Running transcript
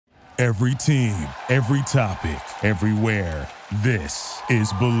Every team, every topic, everywhere. This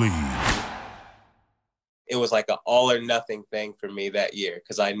is Believe. It was like an all or nothing thing for me that year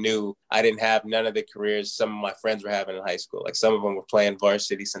because I knew I didn't have none of the careers some of my friends were having in high school. Like some of them were playing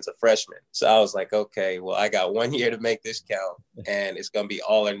varsity since a freshman. So I was like, okay, well, I got 1 year to make this count and it's going to be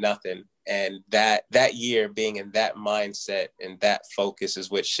all or nothing. And that year being in that mindset and that focus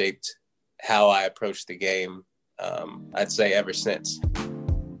is what shaped how I approached the game, I'd say ever since.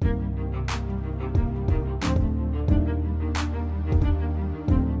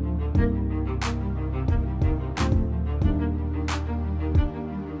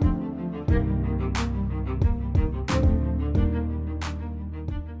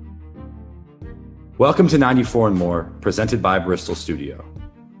 Welcome to 94 and More, presented by Bristol Studio.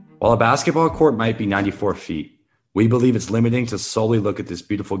 While a basketball court might be 94 feet, we believe it's limiting to solely look at this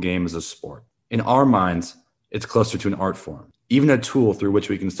beautiful game as a sport. In our minds, it's closer to an art form, even a tool through which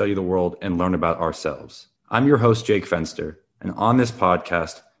we can study the world and learn about ourselves. I'm your host, Jake Fenster, and on this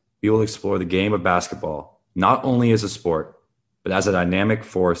podcast, we will explore the game of basketball, not only as a sport, but as a dynamic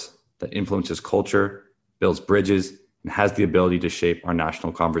force that influences culture, builds bridges, and has the ability to shape our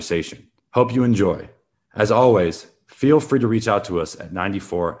national conversation. Hope you enjoy. As always, feel free to reach out to us at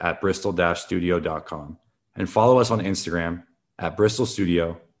 94@bristol-studio.com and follow us on Instagram at Bristol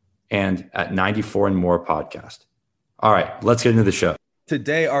Studio and at 94 and More Podcast. All right, let's get into the show.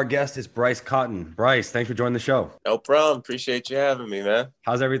 Today, our guest is Bryce Cotton. Bryce, thanks for joining the show. No problem. Appreciate you having me, man.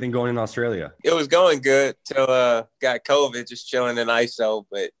 How's everything going in Australia? It was going good till got COVID, just chilling in ISO.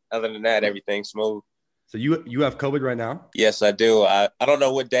 But other than that, everything's smooth. So you have COVID right now? Yes, I do. I don't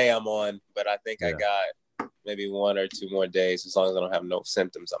know what day I'm on, but I think I got maybe 1 or 2 more days. As long as I don't have no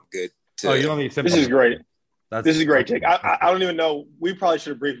symptoms, I'm good. You don't have any symptoms? This is great. This is great, Jake. I don't even know. We probably should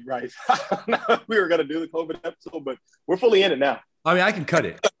have briefed Bryce. I don't know if we were going to do the COVID episode, but we're fully in it now. I mean, I can cut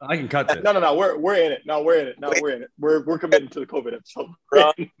it. I can cut it. No. We're in it. No, we're in it. We're in it. We're committing to the COVID episode.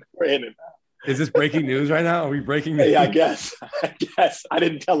 We're in it now. Is this breaking news right now? Are we breaking news? Yeah, I guess. I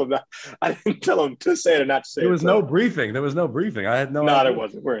didn't tell him that. I didn't tell him to say it or not to say it. There was no briefing. I had no idea. No, there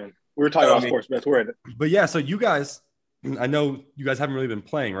wasn't. We're in. We were talking about sports bets. We're in it. But yeah, so you guys, I know you guys haven't really been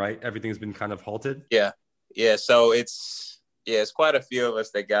playing, right? Everything's been kind of halted. Yeah. So it's quite a few of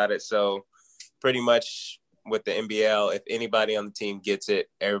us that got it. So pretty much with the NBL, if anybody on the team gets it,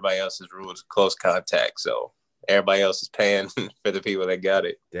 everybody else's rule is close contact. So everybody else is paying for the people that got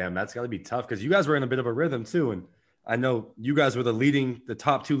it. Damn, that's got to be tough because you guys were in a bit of a rhythm too. And I know you guys were the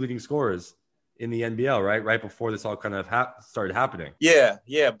top 2 leading scorers in the NBL, right? Right before this all kind of started happening. Yeah.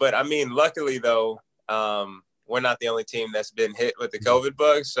 But I mean, luckily though, we're not the only team that's been hit with the COVID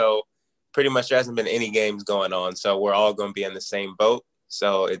bug. So pretty much there hasn't been any games going on. So we're all going to be in the same boat.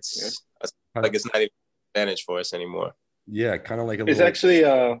 So it's like it's not even an advantage for us anymore. Yeah, kind of like it'll actually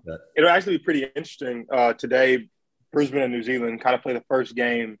be pretty interesting. Today, Brisbane and New Zealand kind of play the first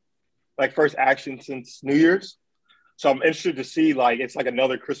game, like first action since New Year's. So I'm interested to see, like, it's like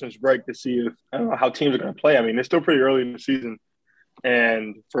another Christmas break to see if I don't know how teams are going to play. I mean, it's still pretty early in the season,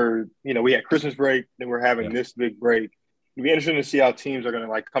 and we had Christmas break, then we're having this big break. It'd be interesting to see how teams are going to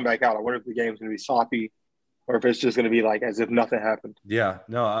like come back out. I wonder if the game's going to be sloppy, or if it's just going to be like as if nothing happened. Yeah,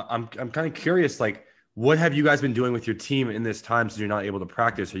 no, I'm kind of curious, like. What have you guys been doing with your team in this time since you're not able to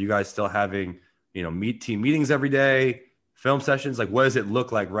practice? Are you guys still having, team meetings every day, film sessions? Like, what does it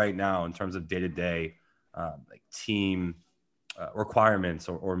look like right now in terms of day-to-day, like team requirements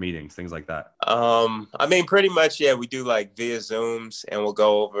or meetings, things like that? I mean, pretty much, yeah, we do like via Zooms and we'll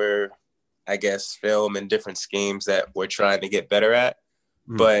go over, I guess, film and different schemes that we're trying to get better at.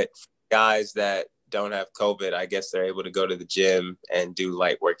 But guys that don't have COVID, I guess they're able to go to the gym and do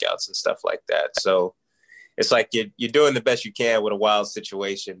light workouts and stuff like that. So it's like you're doing the best you can with a wild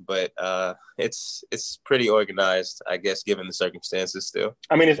situation, but it's pretty organized, I guess, given the circumstances still.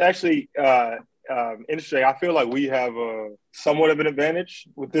 I mean, it's actually interesting. I feel like we have somewhat of an advantage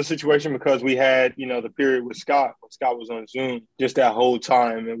with this situation because we had, the period with Scott, when Scott was on Zoom just that whole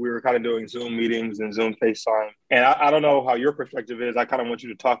time, and we were kind of doing Zoom meetings and Zoom FaceTime. And I don't know how your perspective is. I kind of want you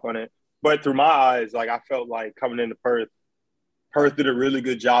to talk on it. But through my eyes, like, I felt like coming into Perth did a really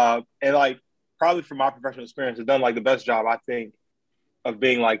good job. And, like, probably from my professional experience, has done, like, the best job, I think, of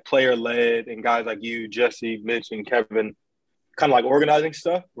being, like, player-led and guys like you, Jesse, Mitch, and Kevin, kind of, like, organizing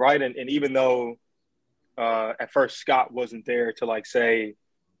stuff, right? And even though at first Scott wasn't there to, like, say,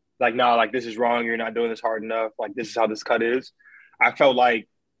 like, nah, like, this is wrong, you're not doing this hard enough, like, this is how this cut is, I felt like,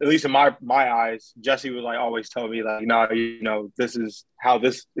 at least in my eyes, Jesse was like always telling me like, no, this is how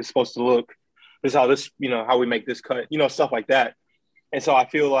this is supposed to look. This is how this, how we make this cut, stuff like that. And so I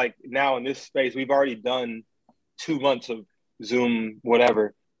feel like now in this space, we've already done 2 months of Zoom,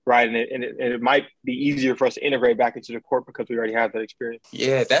 whatever. right? And it might be easier for us to integrate back into the court because we already have that experience.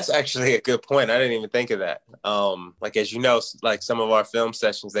 Yeah, that's actually a good point. I didn't even think of that. Like, as you know, like some of our film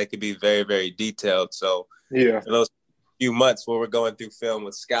sessions, they could be very, very detailed. So Yeah, for those few months where we're going through film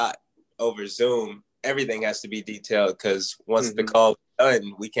with Scott over Zoom, everything has to be detailed because once the call is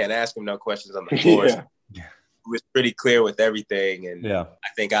done, we can't ask him no questions on the floor. yeah. It was pretty clear with everything. And Yeah. I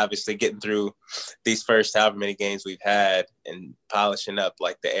think obviously getting through these first however many games we've had and polishing up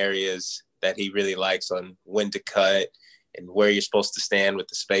like the areas that he really likes on when to cut and where you're supposed to stand with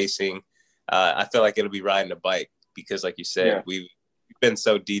the spacing. I feel like it'll be riding a bike because like you said, we've been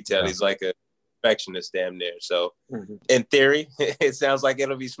so detailed. He's like a perfectionist damn near. So in theory, it sounds like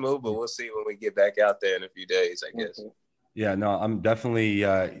it'll be smooth, but we'll see when we get back out there in a few days, I guess. Yeah, no, I'm definitely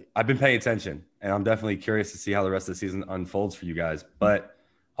I've been paying attention, and I'm definitely curious to see how the rest of the season unfolds for you guys. But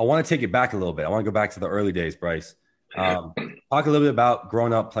I want to take it back a little bit. I want to go back to the early days, Bryce. Talk a little bit about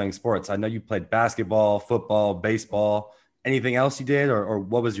growing up playing sports. I know you played basketball, football, baseball. Anything else you did, or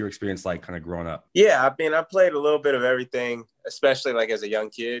what was your experience like kind of growing up? Yeah, I mean, I played a little bit of everything, especially like as a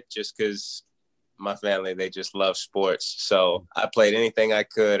young kid, just because my family, they just love sports. So I played anything I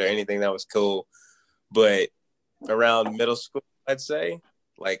could or anything that was cool. But around middle school, I'd say,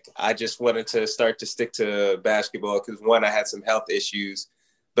 like I just wanted to start to stick to basketball because one, I had some health issues,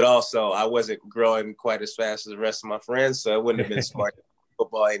 but also I wasn't growing quite as fast as the rest of my friends. So it wouldn't have been smart to play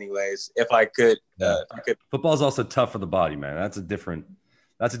football anyways. If I could. Football is also tough for the body, man. That's a different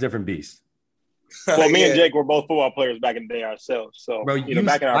beast. Well, me and Jake were both football players back in the day ourselves. So, bro,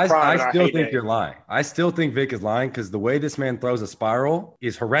 back in our prime, I still think you're lying. I still think Vic is lying because the way this man throws a spiral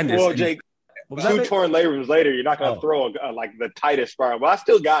is horrendous. Well, Jake, 2 torn labrums later, you're not going to throw like the tightest spiral. But I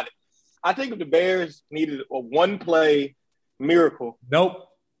still got it. I think if the Bears needed a one-play miracle,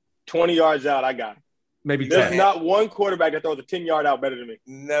 20 yards out, I got it. Maybe There's 10. not one quarterback that throws a 10-yard out better than me.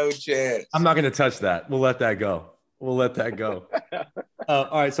 No chance. I'm not going to touch that. We'll let that go. All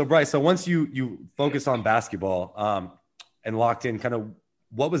right. So, Bryce, once you focused on basketball and locked in, kind of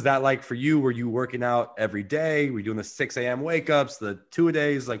what was that like for you? Were you working out every day? Were you doing the 6 a.m. wake-ups, the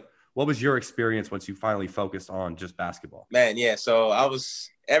 2-a-days? Like, what was your experience once you finally focused on just basketball? Man, yeah. So I was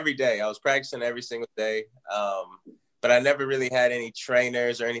every day. I was practicing every single day. But I never really had any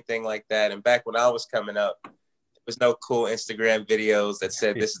trainers or anything like that. And back when I was coming up, there was no cool Instagram videos that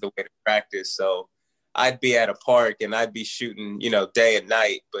said this is the way to practice. So I'd be at a park and I'd be shooting, day and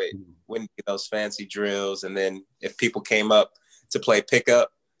night, but wouldn't get those fancy drills. And then if people came up to play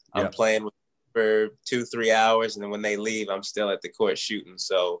pickup, I'm playing for 2-3 hours. And then when they leave, I'm still at the court shooting.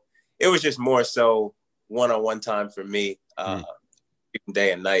 So it was just more so one-on-one time for me,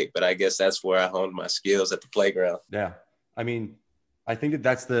 day and night. But I guess that's where I honed my skills at the playground. Yeah. I mean, I think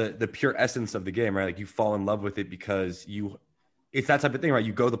that's the pure essence of the game, right? Like you fall in love with it because it's that type of thing, right?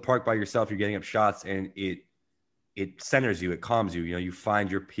 You go to the park by yourself, you're getting up shots and it centers you, it calms you, you find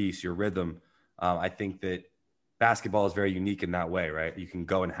your peace, your rhythm. I think that basketball is very unique in that way, right? You can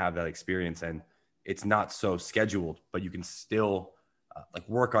go and have that experience and it's not so scheduled, but you can still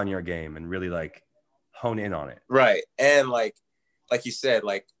work on your game and really hone in on it. Right. And like you said,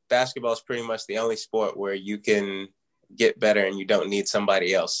 basketball is pretty much the only sport where you can get better and you don't need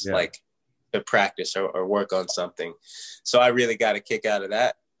somebody else to practice or work on something. So I really got a kick out of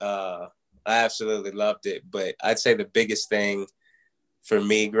that. I absolutely loved it. But I'd say the biggest thing for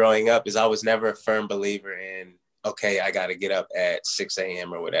me growing up is I was never a firm believer in, okay, I got to get up at 6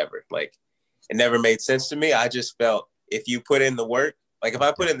 a.m. or whatever. It never made sense to me. I just felt if you put in the work, if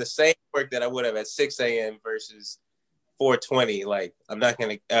I put in the same work that I would have at 6 a.m. versus 4:20, I'm not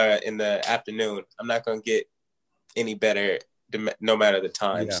going to, in the afternoon, I'm not going to get any better no matter the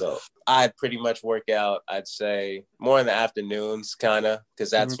time. Yeah. So I'd pretty much work out, I'd say more in the afternoons kind of, because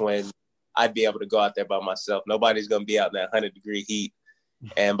that's when I'd be able to go out there by myself. Nobody's going to be out in that 100-degree heat.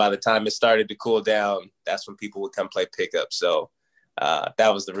 And by the time it started to cool down, that's when people would come play pickup. So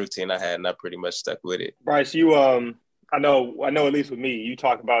that was the routine I had, and I pretty much stuck with it. Bryce, you, I know at least with me, you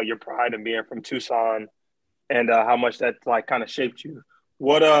talk about your pride in being from Tucson and how much that kind of shaped you.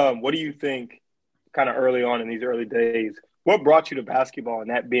 What do you think kind of early on in these early days, what brought you to basketball and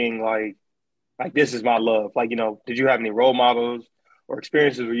that being like this is my love? Did you have any role models or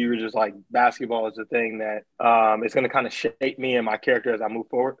experiences where you were just basketball is the thing that it's going to kind of shape me and my character as I move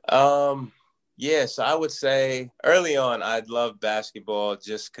forward? Yes, I would say early on, I'd love basketball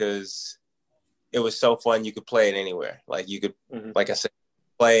just because it was so fun. You could play it anywhere. You could, like I said,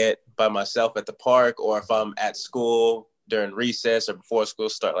 play it by myself at the park, or if I'm at school during recess or before school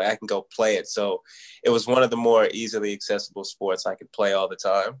start, I can go play it. So it was one of the more easily accessible sports I could play all the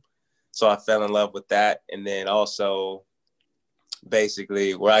time. So I fell in love with that. And then also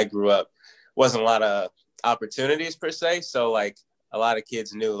basically where I grew up, wasn't a lot of opportunities per se. So like a lot of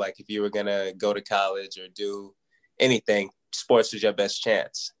kids knew like if you were going to go to college or do anything, sports was your best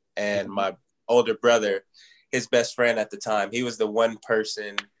chance. And my older brother, his best friend at the time, he was the one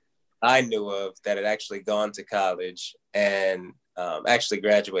person I knew of that had actually gone to college and actually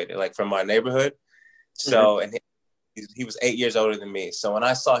graduated like from my neighborhood. So, and he was 8 years older than me. So when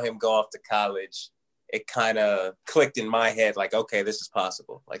I saw him go off to college, it kind of clicked in my head, like, okay, this is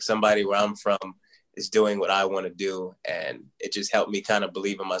possible. Like somebody where I'm from is doing what I want to do. And it just helped me kind of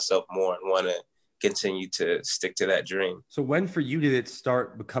believe in myself more and want to continue to stick to that dream. So when for you did it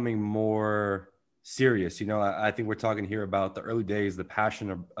start becoming more serious? You know, I think we're talking here about the early days, the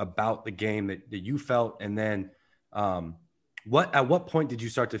passion about the game that you felt. And then at what point did you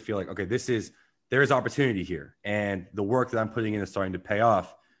start to feel like, okay, there is opportunity here and the work that I'm putting in is starting to pay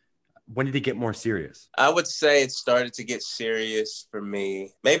off? When did it get more serious? I would say it started to get serious for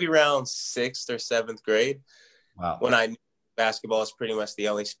me maybe around 6th or 7th grade. Wow. When I knew basketball is pretty much the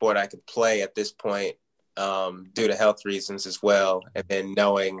only sport I could play at this point, due to health reasons as well. And then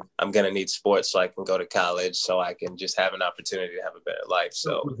knowing I'm going to need sports so I can go to college so I can just have an opportunity to have a better life.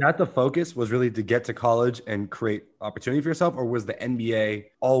 So was that the focus, was really to get to college and create opportunity for yourself, or was the NBA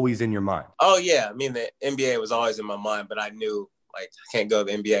always in your mind? Oh yeah. I mean, the NBA was always in my mind, but I knew like I can't go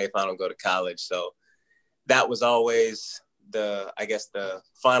to the NBA if I don't go to college. So that was always the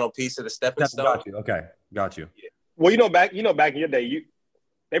final piece of the stepping stone. Got you. Okay. Got you. Yeah. Well, back in your day,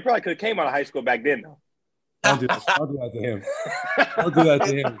 they probably could have came out of high school back then, though. Don't do that to him. Don't do that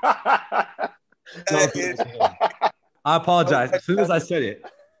to him. Don't do that to him. I apologize. As soon as I said it,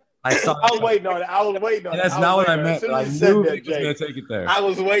 I was waiting on it. And that's not what I meant. I knew he was going to take it there. I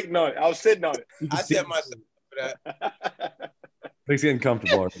was waiting on it. I was sitting on it. I set myself for that. He's getting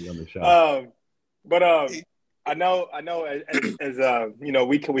comfortable already on the shot. I know. As you know,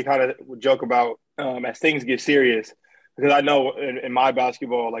 we kind of joke about as things get serious, because I know in my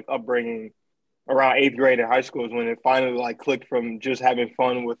basketball like upbringing, around 8th grade in high school is when it finally like clicked from just having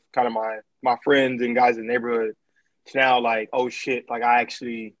fun with kind of my friends and guys in the neighborhood to now like, oh shit, like I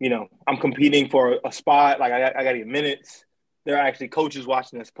actually, I'm competing for a spot. Like I got to get minutes. There are actually coaches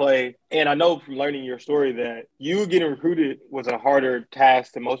watching us play. And I know from learning your story that you getting recruited was a harder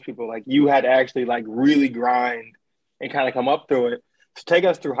task than most people. Like you had to actually like really grind and kind of come up through it. So take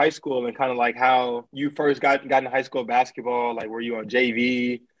us through high school and kind of like how you first got into high school basketball. Like were you on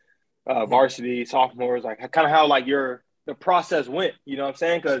JV, varsity, sophomores, like kind of how like the process went, you know what I'm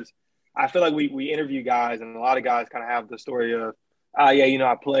saying? Because I feel like we interview guys and a lot of guys kind of have the story of, I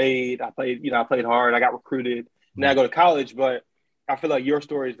played hard, I got recruited, and then I go to college. But I feel like your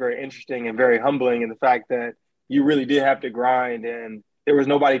story is very interesting and very humbling in the fact that you really did have to grind and there was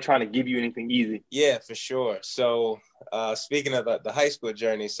nobody trying to give you anything easy. Yeah, for sure. So speaking of the high school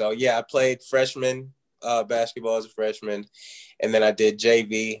journey, so yeah, I played freshman basketball as a freshman, and then I did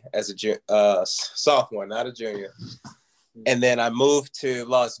JV as a sophomore, not a junior. And then I moved to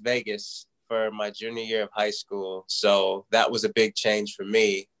Las Vegas for my junior year of high school. So that was a big change for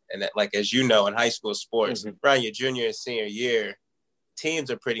me. And that, like, as you know, in high school sports, around your junior and senior year, teams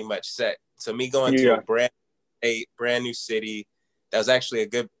are pretty much set. So me going to a brand new city, that was actually a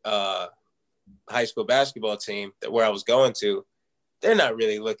good high school basketball team where I was going to, they're not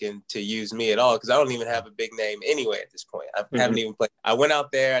really looking to use me at all because I don't even have a big name anyway at this point. I haven't even played. I went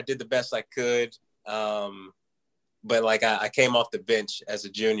out there, I did the best I could. But like I came off the bench as a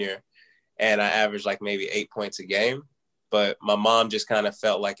junior and I averaged like maybe 8 points a game. But my mom just kind of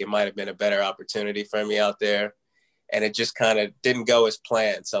felt like it might have been a better opportunity for me out there. And it just kind of didn't go as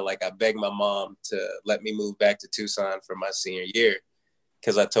planned. So like I begged my mom to let me move back to Tucson for my senior year.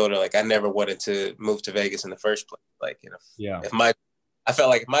 Because I told her like I never wanted to move to Vegas in the first place. Like, I felt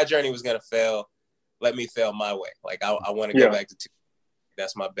like if my journey was gonna fail, let me fail my way. Like I want to go back to Tucson.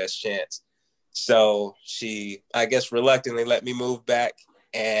 That's my best chance. So she, I guess, reluctantly let me move back,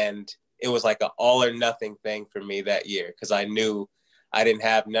 and it was like an all or nothing thing for me that year because I knew I didn't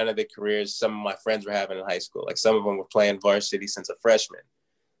have none of the careers some of my friends were having in high school. Like some of them were playing varsity since a freshman.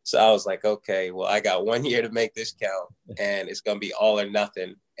 So I was like, okay, well, I got 1 year to make this count and it's going to be all or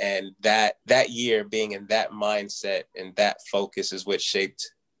nothing. And that year being in that mindset and that focus is what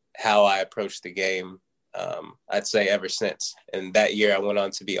shaped how I approached the game, I'd say ever since. And that year I went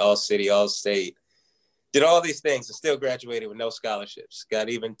on to be all city, all state, did all these things and still graduated with no scholarships. Got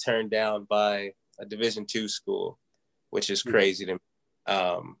even turned down by a Division II school, which is crazy to me.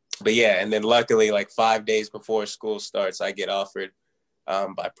 But yeah, and then luckily like 5 days before school starts, I get offered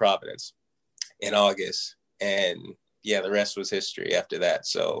by Providence in August. And yeah, the rest was history after that.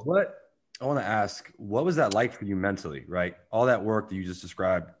 So I want to ask, what was that like for you mentally, right? All that work that you just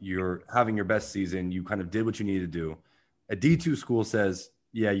described, you're having your best season. You kind of did what you needed to do. A D2 school says,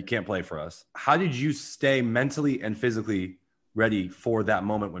 yeah, you can't play for us. How did you stay mentally and physically ready for that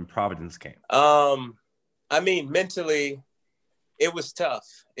moment when Providence came? I mean, mentally, it was tough.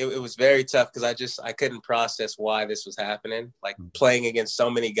 It was very tough because I couldn't process why this was happening. Like playing against so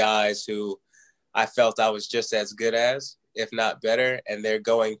many guys who I felt I was just as good as, if not better, and they're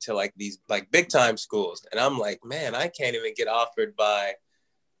going to like these like big time schools, and I'm like, man, I can't even get offered by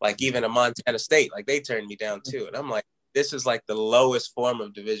like even a Montana State. Like they turned me down too, and I'm like, this is like the lowest form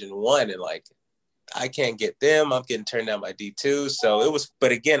of Division I, and like I can't get them. I'm getting turned down by D2. So it was,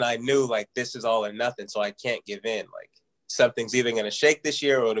 but again, I knew like this is all or nothing, so I can't give in. Like something's either going to shake this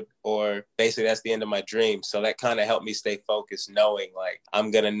year or basically that's the end of my dream. So that kind of helped me stay focused, knowing like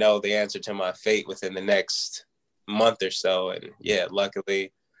I'm going to know the answer to my fate within the next month or so. And yeah,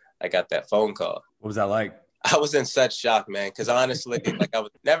 luckily I got that phone call. What was that like? I was in such shock, man, because honestly, like I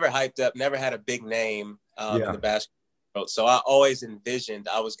was never hyped up, never had a big name in the basketball world. So I always envisioned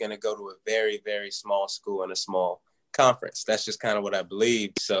I was going to go to a very, very small school in a small conference. That's just kind of what I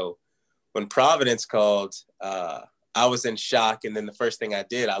believed. So when Providence called, I was in shock. And then the first thing I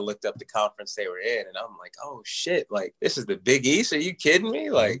did, I looked up the conference they were in, and I'm like, oh shit, like this is the Big East. Are you kidding me?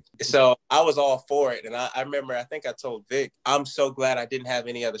 Like, so I was all for it. And I remember, I think I told Vic, I'm so glad I didn't have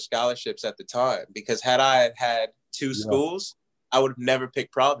any other scholarships at the time, because had I had two schools, I would have never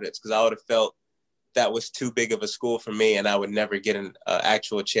picked Providence, because I would have felt that was too big of a school for me and I would never get an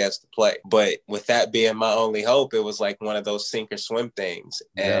actual chance to play. But with that being my only hope, it was like one of those sink or swim things.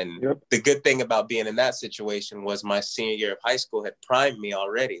 And the good thing about being in that situation was my senior year of high school had primed me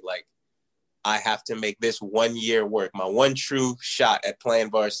already. Like, I have to make this 1 year work. My one true shot at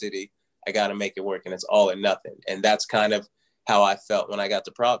playing varsity, I got to make it work, and it's all or nothing. And that's kind of how I felt when I got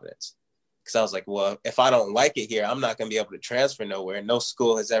to Providence. Because I was like, well, if I don't like it here, I'm not going to be able to transfer nowhere. No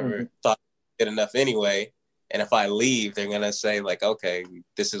school has ever thought enough anyway, and if I leave, they're gonna say like, okay,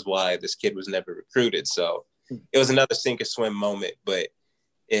 this is why this kid was never recruited. So it was another sink or swim moment, but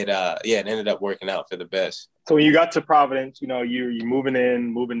it ended up working out for the best. So when you got to Providence, you know, you're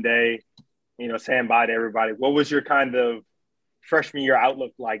moving day, you know, saying bye to everybody. What was your kind of freshman year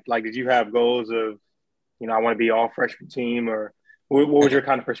outlook like? Like, did you have goals of, you know, I want to be all freshman team, or what was your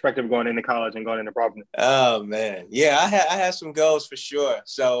kind of perspective going into college and going into Providence? Oh, man. Yeah, I had some goals for sure.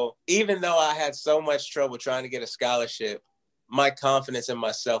 So even though I had so much trouble trying to get a scholarship, my confidence in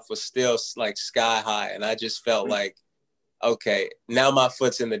myself was still like sky high. And I just felt like, okay, now my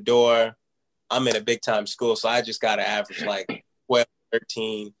foot's in the door. I'm in a big time school, so I just got to average like 12,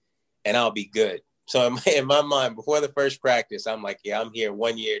 13, and I'll be good. So in my mind, before the first practice, I'm like, yeah, I'm here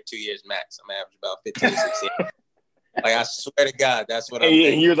 1 year, 2 years max. I'm average about 15, 16. Like, I swear to God, that's what I'm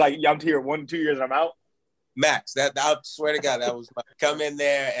thinking. And you're like, yeah, I'm here 1 2 years and I'm out? Max. That I swear to God, that was my come in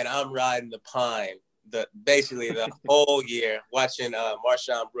there and I'm riding the pine, basically the whole year, watching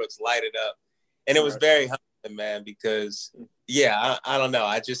Marshawn Brooks light it up. And it was very humbling, man, because, I don't know.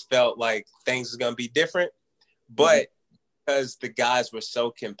 I just felt like things was going to be different. But because the guys were so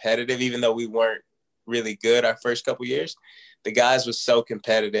competitive, even though we weren't really good our first couple years, the guys were so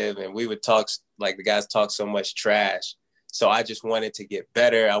competitive, and we would talk, like the guys talk so much trash. So I just wanted to get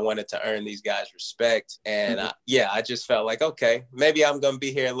better. I wanted to earn these guys respect. And I just felt like, okay, maybe I'm going to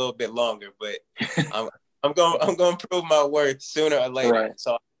be here a little bit longer, but I'm going to prove my worth sooner or later. Right.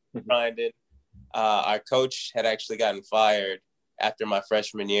 So I'm grinding. Our coach had actually gotten fired after my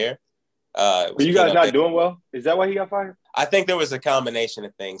freshman year. Were you guys not doing well? Is that why he got fired? I think there was a combination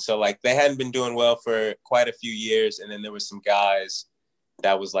of things. So like they hadn't been doing well for quite a few years. And then there was some guys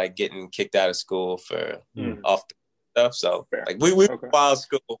that was like getting kicked out of school for off the stuff. So like we were wild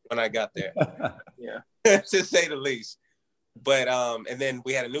school when I got there, to say the least. But and then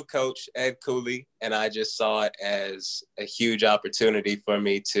we had a new coach, Ed Cooley, and I just saw it as a huge opportunity for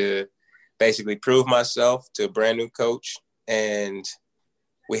me to basically prove myself to a brand new coach. And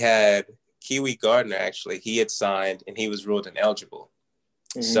we had Kiwi Gardner, actually. He had signed and he was ruled ineligible.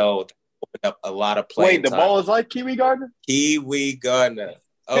 So that opened up a lot of playing time. Wait, the ball is like Kiwi Gardner? Kiwi Gardner.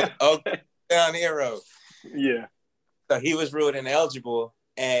 Down here road. Yeah. So he was ruled ineligible,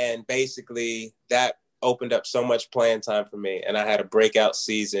 and basically that opened up so much playing time for me. And I had a breakout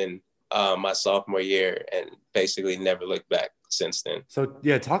season my sophomore year and basically never looked back since then. So,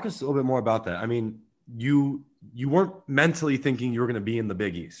 talk us a little bit more about that. I mean, you weren't mentally thinking you were going to be in the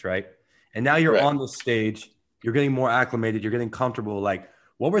Big East, right? And now you're on the stage, you're getting more acclimated, you're getting comfortable. Like,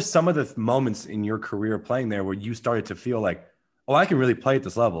 what were some of the moments in your career playing there where you started to feel like, oh, I can really play at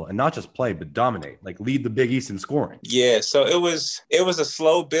this level, and not just play, but dominate, like lead the Big East in scoring. Yeah, so it was a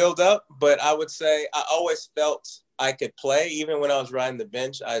slow build up, but I would say I always felt I could play. Even when I was riding the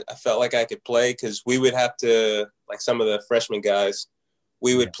bench, I felt like I could play because we would have to, like some of the freshman guys,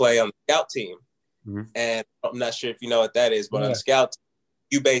 we would play on the scout team. Mm-hmm. And I'm not sure if you know what that is, but on the scout team,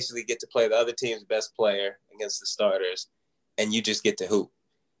 you basically get to play the other team's best player against the starters, and you just get to hoop.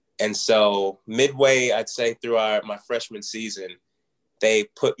 And so midway, I'd say through my freshman season, they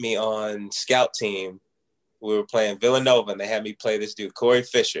put me on scout team. We were playing Villanova, and they had me play this dude, Corey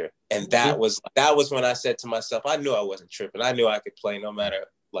Fisher. And that was when I said to myself, I knew I wasn't tripping. I knew I could play no matter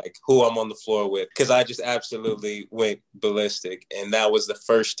like who I'm on the floor with, because I just absolutely went ballistic. And that was the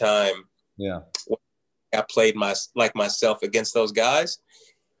first time I played myself against those guys.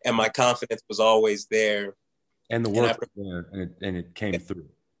 And my confidence was always there. And the work was there, and it came through.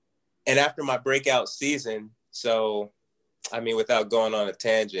 And after my breakout season, so, I mean, without going on a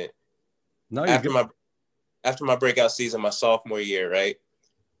tangent, after my breakout season, my sophomore year, right,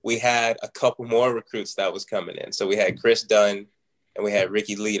 we had a couple more recruits that was coming in. So we had Chris Dunn and we had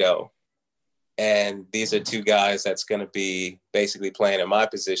Ricky Lito. And these are two guys that's going to be basically playing in my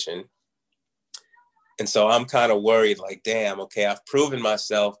position. And so I'm kind of worried, like, damn, okay, I've proven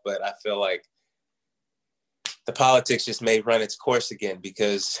myself, but I feel like the politics just may run its course again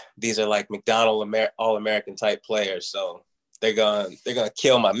because these are like McDonald All-American type players. So they're gonna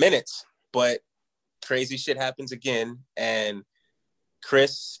kill my minutes. But crazy shit happens again. And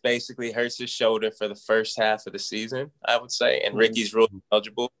Chris basically hurts his shoulder for the first half of the season, I would say. And Ricky's real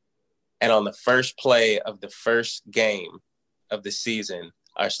eligible. And on the first play of the first game of the season,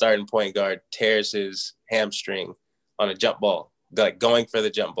 our starting point guard tears his hamstring on a jump ball, like going for the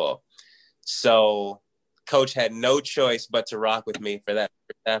jump ball. So coach had no choice but to rock with me for that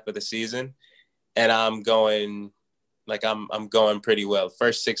first half of the season. And I'm going pretty well.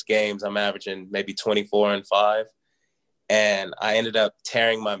 First 6 games, I'm averaging maybe 24 and 5. And I ended up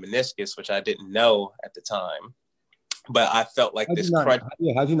tearing my meniscus, which I didn't know at the time. But I felt like this crunch.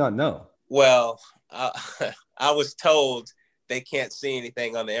 How'd you not know? Well, I was told they can't see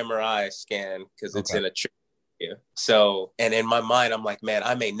anything on the MRI scan because it's in a trachea. So, and in my mind, I'm like, man,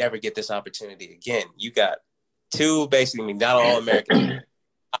 I may never get this opportunity again. You got 2 basically McDonald All-American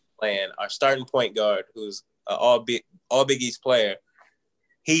playing. Our starting point guard, who's an all Big East player,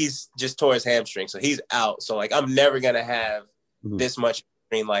 he's just tore his hamstring, so he's out. So, like, I'm never going to have this much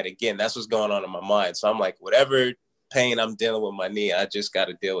green light again. That's what's going on in my mind. So I'm like, whatever pain I'm dealing with my knee, I just got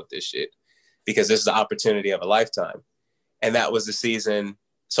to deal with this shit because this is the opportunity of a lifetime. And that was the season.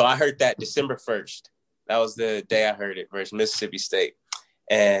 So I heard that December 1st. That was the day I heard it versus Mississippi State.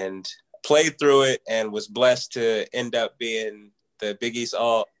 And played through it and was blessed to end up being the Big East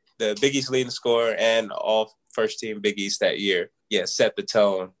leading scorer and all first team Big East that year. Yeah, set the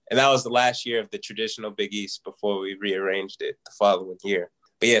tone. And that was the last year of the traditional Big East before we rearranged it the following year.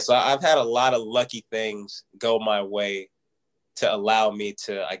 But yeah, so I've had a lot of lucky things go my way to allow me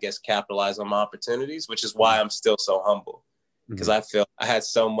to, I guess, capitalize on my opportunities, which is why I'm still so humble. Because I feel I had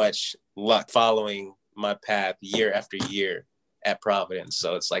so much luck following my path year after year at Providence.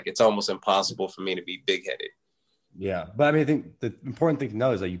 So it's like, it's almost impossible for me to be big-headed. Yeah. But I mean, I think the important thing to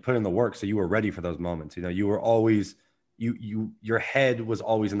know is that you put in the work. So you were ready for those moments. You know, you were always, your head was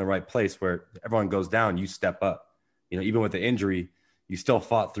always in the right place where everyone goes down, you step up. You know, even with the injury, you still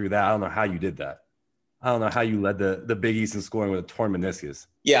fought through that. I don't know how you did that. I don't know how you led the Big East in scoring with a torn meniscus.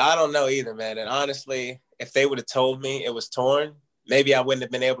 Yeah, I don't know either, man. And honestly, if they would have told me it was torn, maybe I wouldn't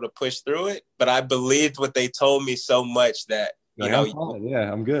have been able to push through it. But I believed what they told me so much that,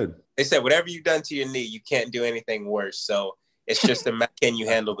 I'm good. They said, whatever you've done to your knee, you can't do anything worse. So it's just can you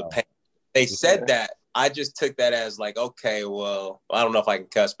handle the pain? They said that. I just took that as like, okay, well, I don't know if I can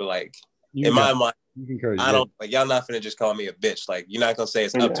cuss, but like in my mind, I don't like y'all not finna just call me a bitch. Like you're not gonna say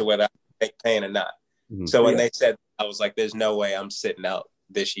it's up to whether I take pain or not. So when they said, I was like, there's no way I'm sitting out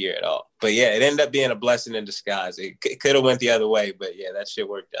this year at all. But yeah, it ended up being a blessing in disguise. It could have went the other way, but yeah, that shit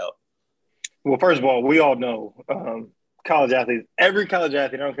worked out. Well, first of all, we all know college athletes, every college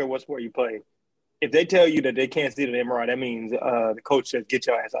athlete, I don't care what sport you play, if they tell you that they can't see the MRI, that means the coach says, get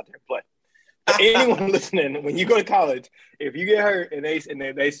your ass out there and play. Anyone listening, when you go to college, if you get hurt and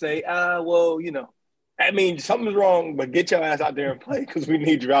they say, well, you know, that means something's wrong, but get your ass out there and play because we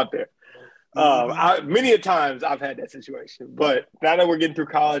need you out there. Many a times I've had that situation, but now that we're getting through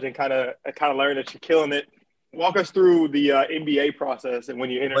college and kind of learn that you're killing it, walk us through the NBA process and when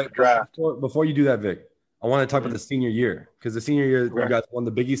you enter the draft. Before you do that, Vic, I want to talk about the senior year because the senior year you guys won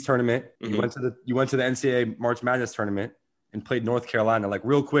the Big East tournament. You went to the NCAA March Madness tournament and played North Carolina. Like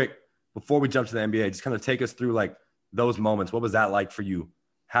real quick before we jump to the NBA, just kind of take us through like those moments. What was that like for you,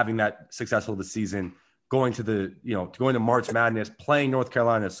 having that successful the season, going to March Madness, playing North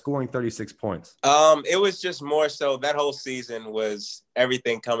Carolina, scoring 36 points? It was just more so that whole season was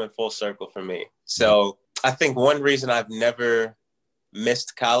everything coming full circle for me. So I think one reason I've never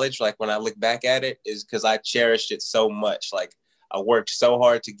missed college, like when I look back at it, is because I cherished it so much. Like I worked so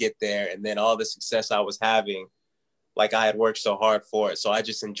hard to get there, and then all the success I was having, like I had worked so hard for it. So I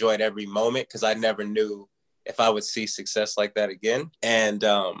just enjoyed every moment because I never knew if I would see success like that again. And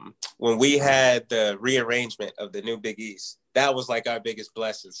when we had the rearrangement of the new Big East, that was like our biggest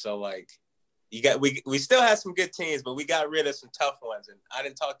blessing. So like we still had some good teams, but we got rid of some tough ones. And I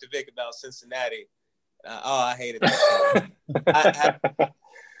didn't talk to Vic about Cincinnati. I hated that. I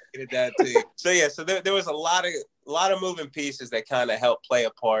hated that too. So yeah, so there was a lot of moving pieces that kind of helped play a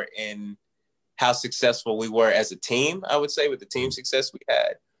part in how successful we were as a team, I would say, with the team success we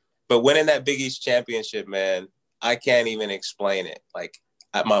had. But winning that Big East championship, man, I can't even explain it. Like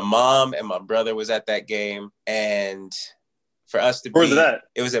my mom and my brother was at that game, and for us to Where's that?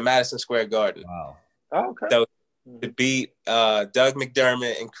 It was at Madison Square Garden. Wow. Oh, okay. So to beat Doug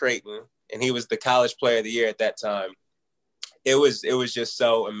McDermott in Creighton, and he was the college player of the year at that time. It was just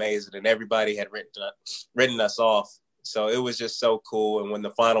so amazing, and everybody had written us off. So it was just so cool. And when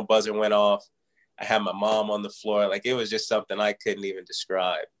the final buzzer went off, I had my mom on the floor. Like it was just something I couldn't even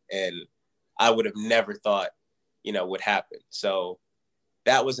describe, and I would have never thought, would happen. So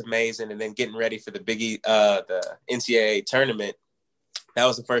that was amazing. And then getting ready for the the NCAA tournament, that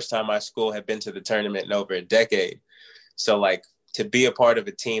was the first time my school had been to the tournament in over a decade. So like to be a part of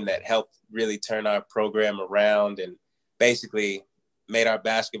a team that helped really turn our program around and basically made our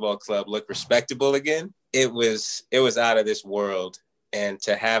basketball club look respectable again, it was out of this world. And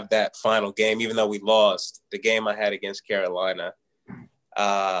to have that final game, even though we lost the game I had against Carolina,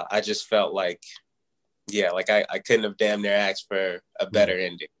 I just felt like, I couldn't have damn near asked for a better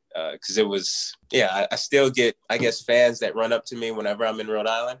ending. Because it was, I still get, I guess, fans that run up to me whenever I'm in Rhode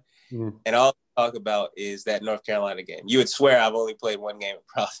Island. Mm-hmm. And all I talk about is that North Carolina game. You would swear I've only played one game at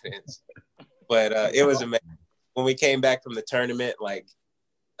Providence. But it was amazing. When we came back from the tournament, like,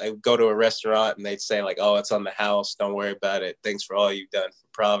 I would go to a restaurant and they'd say like, "Oh, it's on the house. Don't worry about it. Thanks for all you've done for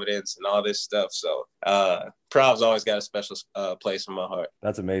Providence and all this stuff." So Prov's always got a special place in my heart.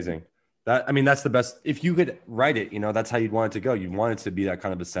 That's amazing. That's the best. If you could write it, that's how you'd want it to go. You'd want it to be that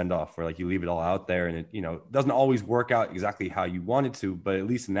kind of a send off where like you leave it all out there and it, doesn't always work out exactly how you want it to, but at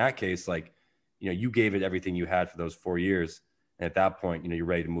least in that case, like, you gave it everything you had for those 4 years. And at that point, you're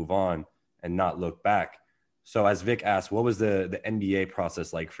ready to move on and not look back. So as Vic asked, what was the NBA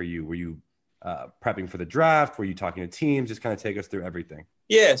process like for you? Were you prepping for the draft? Were you talking to teams? Just kind of take us through everything.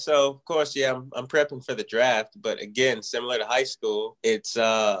 Yeah, so of course, I'm prepping for the draft. But again, similar to high school, it's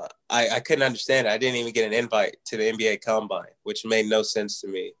I couldn't understand it. I didn't even get an invite to the NBA Combine, which made no sense to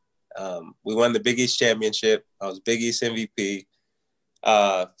me. We won the Big East championship. I was Big East MVP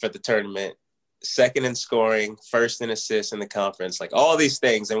for the tournament, second in scoring, first in assists in the conference, like all these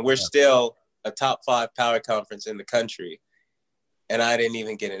things. And we're still a top 5 power conference in the country. And I didn't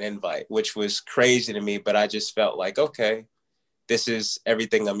even get an invite, which was crazy to me. But I just felt like, okay, this is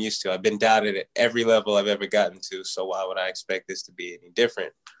everything I'm used to. I've been doubted at every level I've ever gotten to. So why would I expect this to be any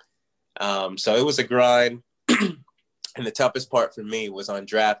different? So it was a grind. And the toughest part for me was on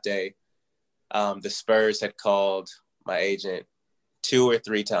draft day. The Spurs had called my agent 2 or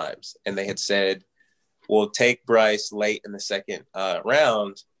 3 times. And they had said, we'll take Bryce late in the second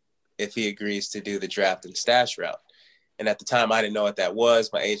round if he agrees to do the draft and stash route. And at the time, I didn't know what that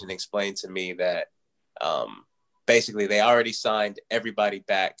was. My agent explained to me that basically they already signed everybody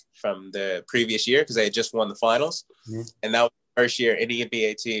back from the previous year because they had just won the finals. Mm-hmm. And that was the first year any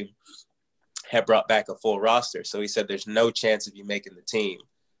NBA team had brought back a full roster. So he said, there's no chance of you making the team,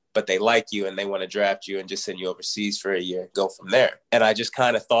 but they like you and they want to draft you and just send you overseas for a year, go from there. And I just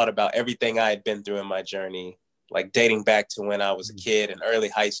kind of thought about everything I had been through in my journey, like dating back to when I was a kid in early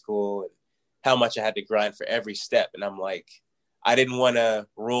high school and how much I had to grind for every step. And I'm like, I didn't want to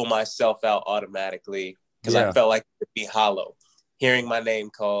rule myself out automatically because I felt like it would be hollow. Hearing my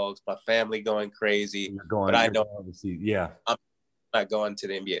name called, my family going crazy. But I know I'm not going to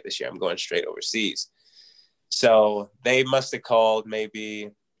the NBA this year. I'm going straight overseas. So they must have called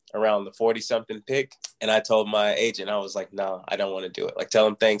maybe around the 40-something pick. And I told my agent, I was like, no, I don't want to do it. Like, tell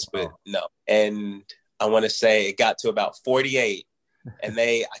them thanks, but no. And I want to say it got to about 48. And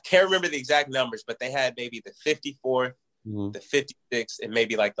I can't remember the exact numbers, but they had maybe the 54th, the 56th, and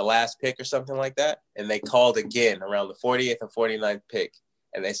maybe like the last pick or something like that. And they called again around the 48th and 49th pick.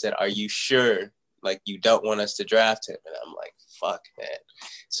 And they said, are you sure? Like, you don't want us to draft him? And I'm like, fuck, man.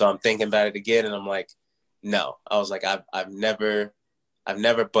 So I'm thinking about it again. And I'm like, no. I was like, I've never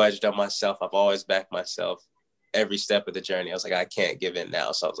budged on myself. I've always backed myself every step of the journey. I was like, I can't give in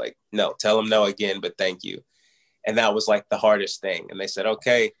now. So I was like, no, tell them no again, but thank you. And that was like the hardest thing. And they said,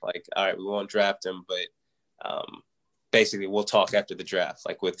 okay, like, all right, we won't draft him, but basically we'll talk after the draft,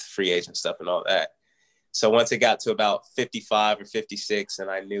 like with free agent stuff and all that. So once it got to about 55 or 56, and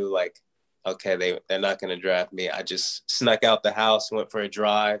I knew like, okay, they're not going to draft me, I just snuck out the house, went for a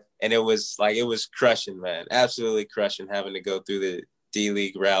drive. And it was crushing, man, absolutely crushing, having to go through the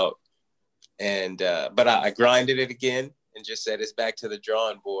D-League route. And but I grinded it again and just said it's back to the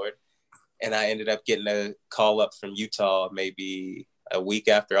drawing board. And I ended up getting a call up from Utah maybe a week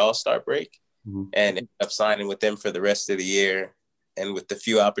after All-Star break, and ended up signing with them for the rest of the year. And with the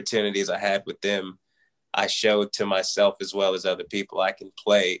few opportunities I had with them, I showed to myself as well as other people I can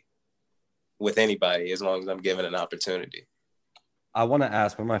play with anybody as long as I'm given an opportunity. I want to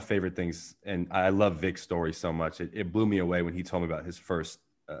ask one of my favorite things, and I love Vic's story so much. It blew me away when he told me about his first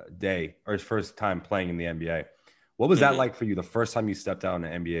day or his first time playing in the NBA. What was that like for you the first time you stepped out on the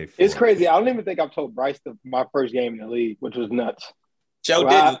NBA floor? It's crazy. I don't even think I've told Bryce my first game in the league, which was nuts. Joe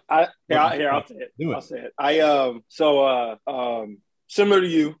didn't. I'll say it. Similar to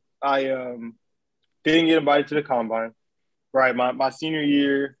you, I didn't get invited to the combine. Right, my senior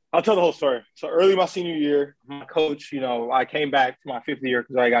year. I'll tell the whole story. So early my senior year, my coach, I came back to my fifth year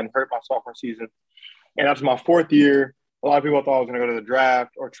because I got hurt my sophomore season. And after my fourth year, a lot of people thought I was going to go to the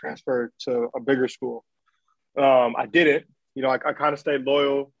draft or transfer to a bigger school. I didn't. I kind of stayed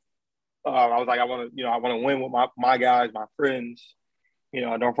loyal. I was like, I want to win with my guys, my friends.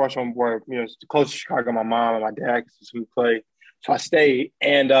 Unfortunately, where it's close to Chicago, my mom and my dad, because we play. So I stayed,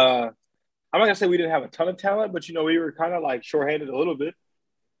 and I'm not gonna say we didn't have a ton of talent, but we were kind of like shorthanded a little bit.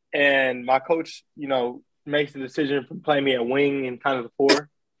 And my coach, makes the decision from playing me at wing and kind of the four.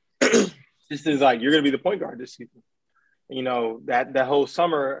 This is like, you're gonna be the point guard this season. That whole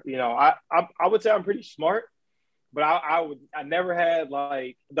summer, I would say I'm pretty smart, but I never had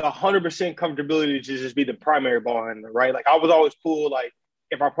like the 100% comfortability to just be the primary ball handler, right? Like I was always cool, like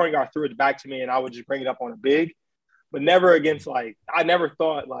if our point guard threw it back to me and I would just bring it up on a big, but never against I never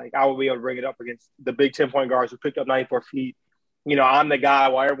thought like I would be able to bring it up against the Big Ten point guards who picked up 94 feet. I'm the guy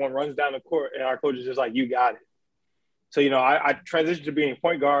while everyone runs down the court and our coach is just like, you got it. So, I transitioned to being a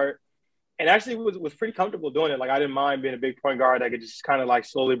point guard. And actually was pretty comfortable doing it. Like I didn't mind being a big point guard. I could just kind of like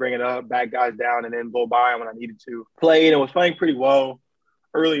slowly bring it up, back guys down, and then blow by them when I needed to. Played and was playing pretty well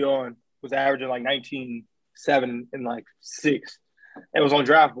early on. Was averaging like 19, 7, and like 6. And was on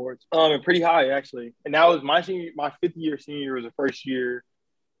draft boards. And pretty high actually. And that was my fifth year, senior year was the first year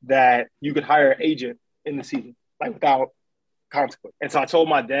that you could hire an agent in the season, like without consequence. And so I told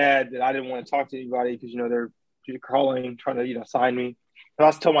my dad that I didn't want to talk to anybody because they're calling, trying to tosign me. I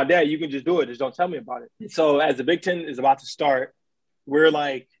also told my dad, you can just do it. Just don't tell me about it. So as the Big Ten is about to start, we're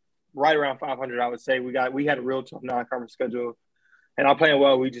like right around 500, I would say. We had a real tough non-conference schedule. And I'm playing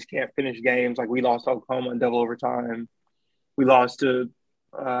well. We just can't finish games. Like we lost to Oklahoma in double overtime. We lost to,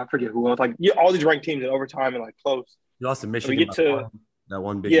 I forget who else. Like all these ranked teams in overtime and like close. You lost to Michigan. We get to that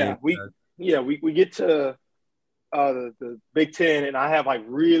one big game. We get to the Big Ten, and I have like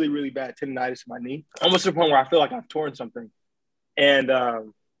really, really bad tendonitis in my knee. Almost to the point where I feel like I've torn something. And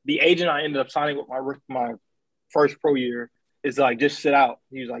the agent I ended up signing with my first pro year is like, just sit out.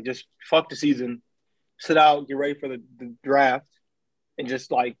 He was like, just fuck the season, sit out, get ready for the draft, and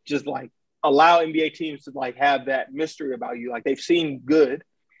just allow NBA teams to like have that mystery about you. Like they've seen good,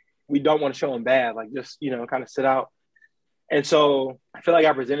 we don't want to show them bad. Like just kind of sit out. And so I feel like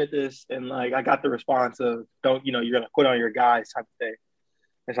I presented this, and like I got the response of, don't you're gonna quit on your guys type of thing.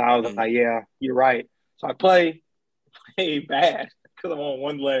 And so I was like, yeah, you're right. So I play bad because I'm on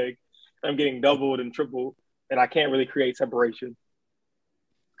one leg. I'm getting doubled and tripled, and I can't really create separation.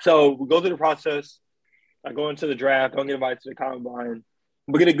 So we go through the process. I go into the draft. Don't get invited to the combine.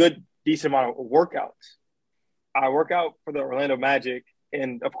 We get a good, decent amount of workouts. I work out for the Orlando Magic,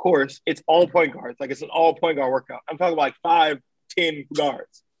 and of course, it's all point guards. Like it's an all point guard workout. I'm talking like 5, 10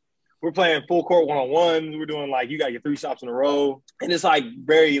 guards. We're playing full court one-on-ones. We're doing like you got your 3 stops in a row, and it's like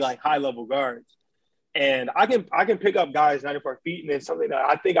very like high level guards. And I can pick up guys 94 feet, and it's something that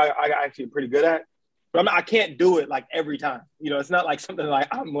I think I actually am pretty good at. But I can't do it like every time. It's not like something like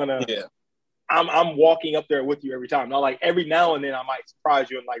I'm walking up there with you every time. Not like every now and then I might surprise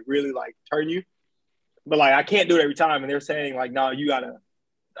you and like really like turn you. But like I can't do it every time. And they're saying like, no, you gotta.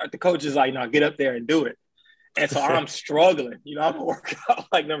 The coach is like, no, get up there and do it. And so I'm struggling. I'm gonna work out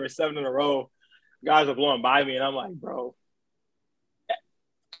like number 7 in a row. Guys are blowing by me, and I'm like, bro.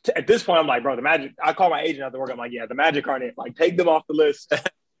 At this point, I'm like, bro, the Magic. I call my agent after work. I'm like, yeah, the Magic aren't it. Like, take them off the list.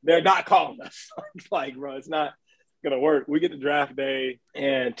 they're not calling us. It's like, bro, it's not going to work. We get to draft day,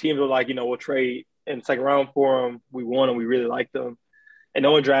 and teams are like, we'll trade in the second round for them. We won them. We really like them. And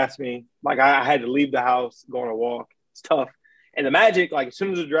no one drafts me. Like, I had to leave the house, go on a walk. It's tough. And the Magic, like, as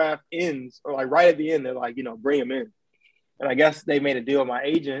soon as the draft ends, or like right at the end, they're like, bring him in. And I guess they made a deal with my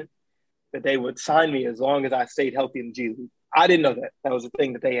agent that they would sign me as long as I stayed healthy in the G League. I didn't know that. That was the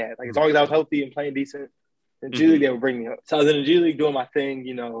thing that they had. Like, as long as I was healthy and playing decent in the G League, they would bring me up. So I was in the G League doing my thing,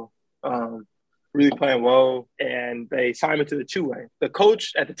 really playing well. And they signed me to the two-way. The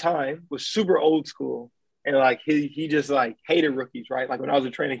coach at the time was super old school. And, like, he just, like, hated rookies, right? Like, when I was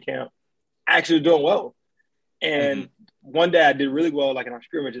in training camp, actually doing well. And one day I did really well, like in our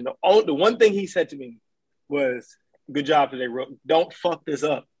scrimmage. And the one thing he said to me was, good job today, Rook. Don't fuck this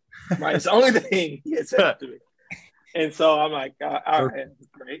up. Right? It's the only thing he had said to me. And so I'm like, all right,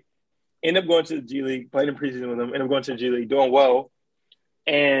 great. End up going to the G League, playing in preseason with them. End up going to the G League, doing well.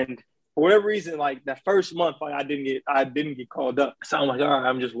 And for whatever reason, like that first month, like I didn't get called up. So I'm like, all right,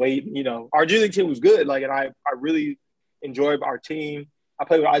 I'm just waiting. Our G League team was good. Like, and I really enjoyed our team. I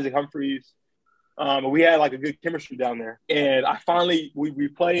played with Isaac Humphries. We had like a good chemistry down there. And I finally, we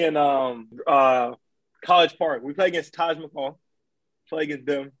play in College Park. We play against Taj McCall, play against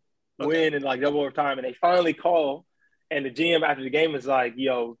them, win in like double overtime. And they finally call. And the GM after the game is like,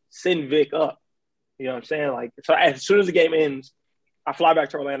 send Vic up. You know what I'm saying? Like, so as soon as the game ends, I fly back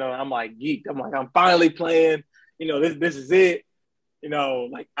to Orlando and I'm like geeked. I'm like, I'm finally playing. This is it.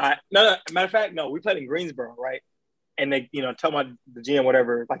 Matter of fact, no, we played in Greensboro, right? And they, tell the GM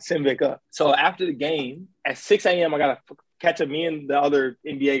whatever, like send Vic up. So after the game, at 6 a.m., I got to catch me and the other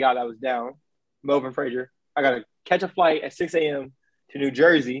NBA guy that was down, Melvin Frazier. I got to catch a flight at 6 a.m. to New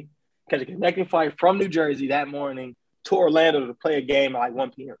Jersey, catch a connecting flight from New Jersey that morning to Orlando to play a game at like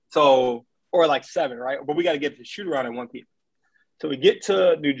 1 p.m. So, or like 7, right? But we got to get to the shoot around at 1 p.m. So we get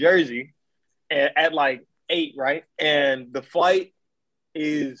to New Jersey at like 8, right? And the flight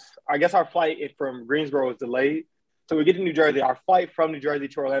is, I guess our flight from Greensboro was delayed. So we get to New Jersey. Our flight from New Jersey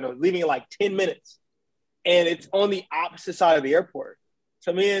to Orlando is leaving in like 10 minutes. And it's on the opposite side of the airport.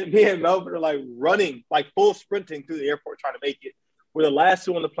 So me and Melvin are like running, like full sprinting through the airport trying to make it. We're the last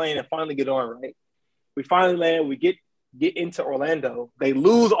two on the plane and finally get on, right? We finally land. We get into Orlando. They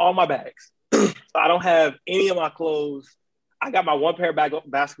lose all my bags. So I don't have any of my clothes. I got my one pair of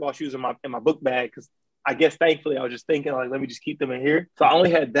basketball shoes in my book bag because I guess thankfully I was just thinking like, let me just keep them in here. So I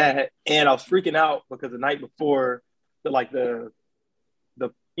only had that, and I was freaking out because the night before, they're like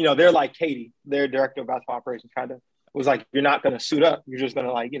Katie, their director of basketball operations, kind of was like, you're not going to suit up. You're just going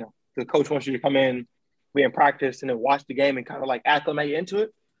to the coach wants you to come in, be in practice, and then watch the game and kind of like acclimate into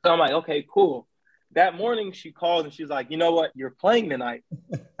it. So I'm like, okay, cool. That morning she called and she's like, you know what? You're playing tonight.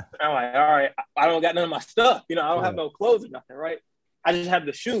 I'm like, all right, I don't got none of my stuff. I don't have no clothes or nothing, right? I just have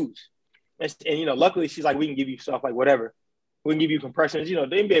the shoes. And luckily she's like, we can give you stuff, like whatever. We can give you compressions. The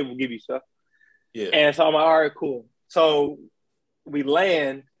NBA will give you stuff. Yeah. And so I'm like, all right, cool. So we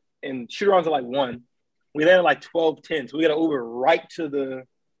land and shoot arounds are like 1. We land at like 12:10. So we got to Uber right to the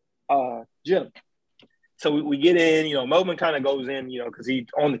gym. So we get in, Melvin kind of goes in, because he's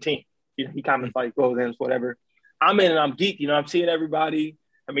on the team. He kind of like goes in, whatever. I'm in and I'm geeked. I'm seeing everybody.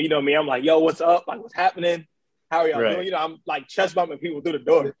 I mean, me, I'm like, yo, what's up? Like, what's happening? How are y'all doing? I'm like chest bumping people through the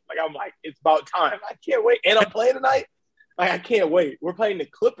door. Like, I'm like, it's about time. I can't wait. And I'm playing tonight. Like, I can't wait. We're playing the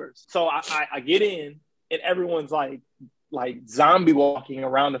Clippers. So I get in and everyone's like zombie walking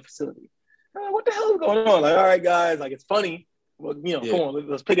around the facility. I'm like, what the hell is going on? Like, all right, guys, like, it's funny. Well, come on,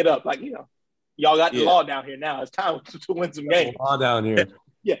 let's pick it up. Like, y'all got the law down here now. It's time to win some games. Law down here.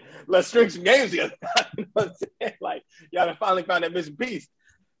 Yeah, let's string some games together. You know what I'm saying? Like, y'all have finally found that missing piece.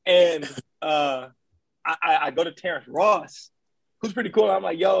 And I go to Terrence Ross, who's pretty cool. I'm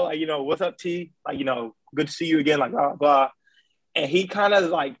like, yo, like, what's up, T? Like, good to see you again, like, blah, blah. And he kind of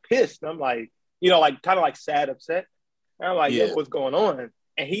like pissed. I'm like, like kind of like sad, upset. And I'm like, yo, what's going on?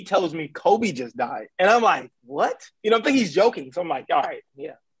 And he tells me Kobe just died. And I'm like, what? I think he's joking. So I'm like, all right,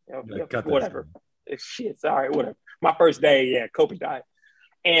 yeah, whatever. It's shit. All right, whatever. My first day, Kobe died.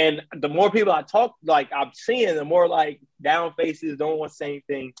 And the more people I talk, like I'm seeing, the more like down faces, don't want to say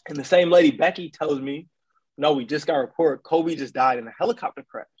anything. And the same lady, Becky, tells me, no, we just got a report. Kobe just died in a helicopter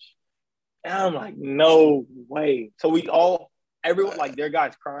crash. And I'm like, no way. So everyone, like their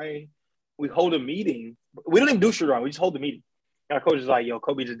guy's crying. We hold a meeting. We don't even do shoot around. We just hold the meeting. And our coach is like, yo,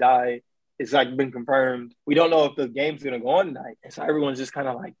 Kobe just died. It's like been confirmed. We don't know if the game's going to go on tonight. And so everyone's just kind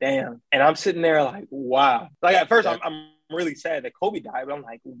of like, damn. And I'm sitting there like, wow. Like at first I'm really sad that Kobe died, but I'm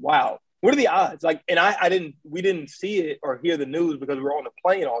like, wow, what are the odds? Like, and we didn't see it or hear the news because we were on the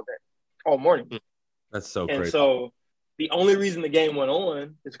plane all morning. That's so crazy. And the only reason the game went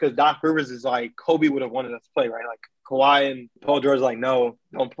on is because Doc Rivers is like, Kobe would have wanted us to play, right? Like Kawhi and Paul George are like, no,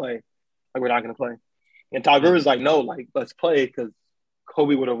 don't play. Like, we're not going to play. And Doc Rivers is like, no, like, let's play because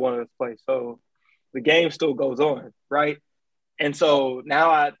Kobe would have wanted us to play. So the game still goes on, right? And so now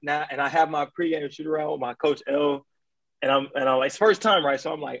I have my pregame shoot around with my coach L, and I'm like, it's first time, right?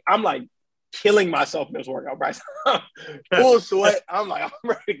 So I'm like killing myself in this workout, right? Full sweat. I'm like, I'm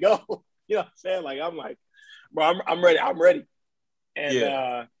ready to go. You know what I'm saying? Like, I'm like, bro, I'm ready. I'm ready.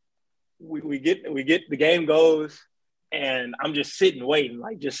 And we get the game goes, and I'm just sitting waiting,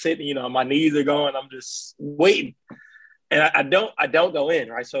 like just sitting. You know, my knees are going. I'm just waiting, and I don't go in,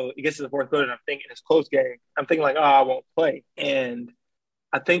 right? So it gets to the fourth quarter, and I'm thinking it's a close game. I'm thinking like, oh, I won't play, and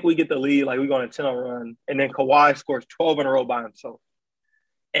I think we get the lead, like we go on a 10-0 run, and then Kawhi scores 12 in a row by himself,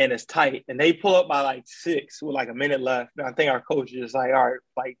 and it's tight, and they pull up by like 6 with like a minute left. And I think our coach is just like, all right,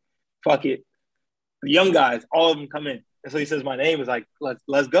 like fuck it. The young guys, all of them come in. And so he says my name is like,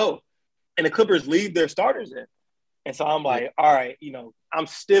 let's go. And the Clippers leave their starters in. And so I'm like, all right, you know, I'm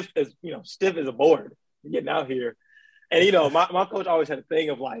stiff as a board getting out here. And, you know, my coach always had a thing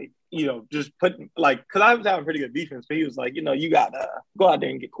of like, you know, just putting like, because I was having pretty good defense, but he was like, you know, you got to go out there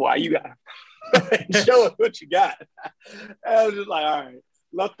and get quiet. You got to show us what you got. And I was just like, all right.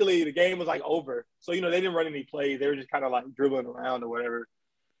 Luckily, the game was like over. So, you know, they didn't run any plays. They were just kind of like dribbling around or whatever.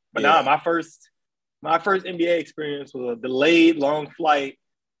 But my first NBA experience was a delayed long flight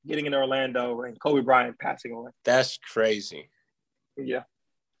getting in Orlando and Kobe Bryant passing away. That's crazy. Yeah.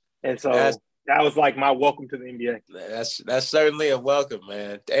 And so that was like my welcome to the NBA. That's certainly a welcome,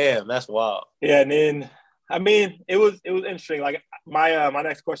 man. Damn, that's wild. Yeah, and then I mean, it was interesting. Like my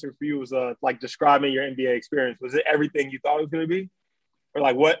next question for you was like describing your NBA experience. Was it everything you thought it was going to be,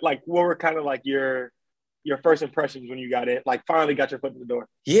 or what were kind of like your first impressions when you got in, like finally got your foot in the door?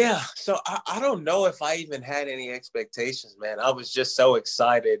 Yeah, so I don't know if I even had any expectations, man. I was just so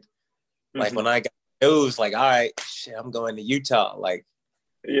excited. Like when I got news, like, all right, shit, I'm going to Utah. Like,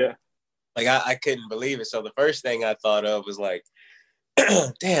 yeah. Like I couldn't believe it. So the first thing I thought of was like,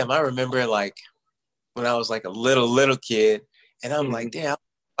 damn, I remember like when I was like a little kid, and I'm like, damn,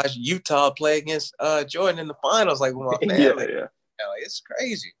 I watched Utah play against Jordan in the finals, like with my family. yeah. You know, like, it's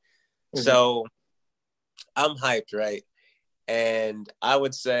crazy. So I'm hyped, right? And I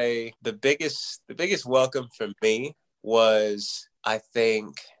would say the biggest welcome for me was, I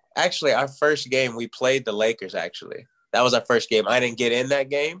think, actually our first game we played the Lakers. Actually, that was our first game. I didn't get in that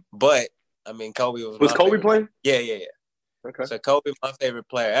game, but I mean, Kobe was Kobe playing? Yeah. Okay. So Kobe, my favorite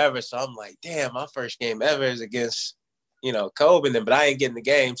player ever. So I'm like, damn, my first game ever is against, you know, Kobe. And then, but I ain't getting the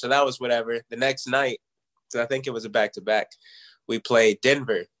game. So that was whatever. The next night, so I think it was a back-to-back, we played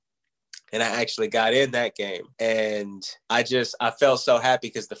Denver. And I actually got in that game. And I felt so happy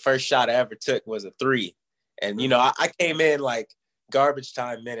because the first shot I ever took was a 3. And, you know, I came in like garbage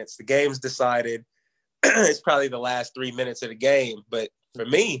time minutes. The game's decided. It's probably the last 3 minutes of the game. But for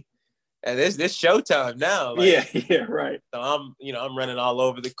me, and this showtime now. Like, yeah, right. So I'm running all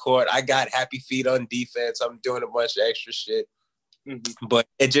over the court. I got happy feet on defense. I'm doing a bunch of extra shit. But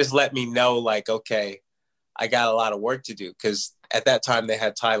it just let me know, like, okay, I got a lot of work to do. Because at that time they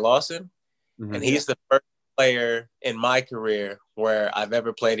had Ty Lawson. And he's the first player in my career where I've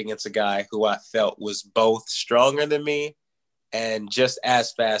ever played against a guy who I felt was both stronger than me and just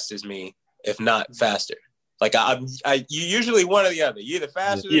as fast as me, if not faster. Like you usually one or the other. You're either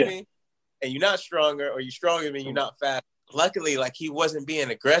faster than me and you're not stronger, or you're stronger than me, you're not fast. Luckily, like, he wasn't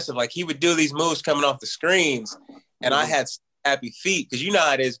being aggressive. Like, he would do these moves coming off the screens, and I had happy feet, because you know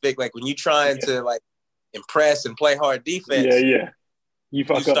how it is, Vic. Like, when you're trying to like impress and play hard defense, you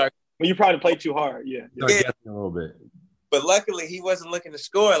fuck up. Well, you probably played too hard. Yeah. A little bit. But luckily, he wasn't looking to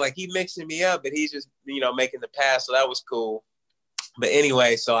score. Like, he mixing me up, but he's just, you know, making the pass. So that was cool. But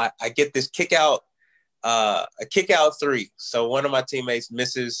anyway, so I get this a kick out 3. So one of my teammates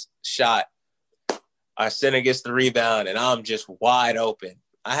misses shot. Our center gets the rebound, and I'm just wide open.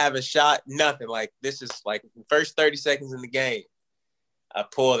 I haven't shot nothing. Like, this is like first 30 seconds in the game. I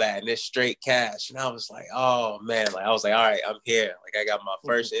pull that, and it's straight cash. And I was like, oh, man. Like, I was like, all right, I'm here. Like, I got my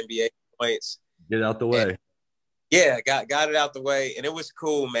first NBA points. Get it out the way. And, got it out the way. And it was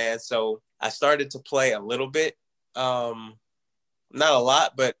cool, man. So I started to play a little bit. Not a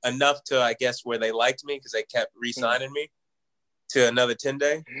lot, but enough to, I guess, where they liked me, because they kept re-signing me to another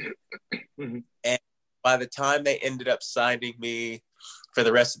 10-day. And by the time they ended up signing me for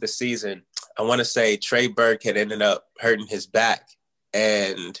the rest of the season, I want to say Trey Burke had ended up hurting his back.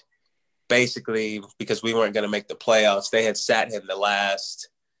 And basically, because we weren't going to make the playoffs, they had sat him the last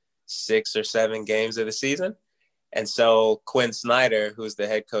 6 or 7 games of the season. And so Quinn Snyder, who's the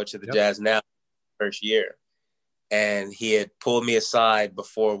head coach of the Jazz now, first year. And he had pulled me aside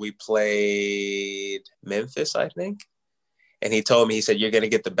before we played Memphis, I think. And he told me, he said, you're going to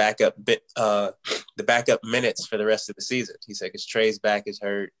get the backup minutes for the rest of the season. He said, because Trey's back is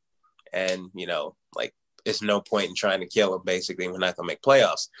hurt. And, like, there's no point in trying to kill him, basically. We're not going to make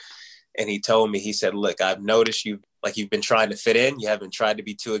playoffs. And he told me, he said, look, I've noticed you've been trying to fit in. You haven't tried to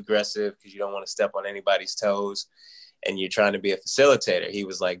be too aggressive because you don't want to step on anybody's toes. And you're trying to be a facilitator. He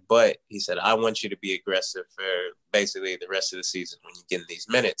was like, but he said, I want you to be aggressive for basically the rest of the season when you get in these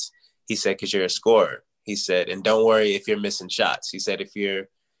minutes. He said, because you're a scorer. He said, and don't worry if you're missing shots. He said, if you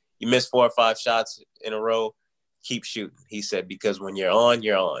miss 4 or 5 shots in a row, keep shooting. He said, because when you're on,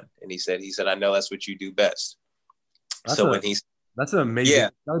 you're on. And he said, I know that's what you do best. That's an amazing,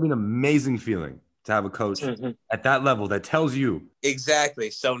 that would be an amazing feeling to have a coach at that level that tells you.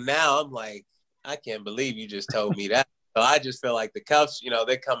 Exactly. So now I'm like, I can't believe you just told me that. So I just feel like the cuffs,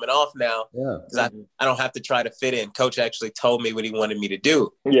 they're coming off now. Yeah. I don't have to try to fit in. Coach actually told me what he wanted me to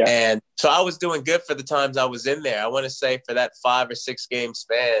do. Yeah. And so I was doing good for the times I was in there. I want to say for that 5 or 6 game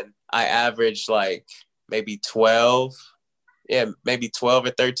span, I averaged like maybe 12 or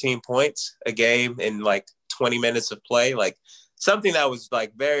 13 points a game in like 20 minutes of play. Like something that was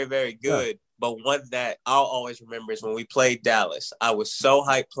like very, very good. Yeah. But one that I'll always remember is when we played Dallas. I was so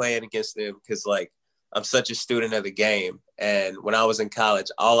hyped playing against them because, like, I'm such a student of the game. And when I was in college,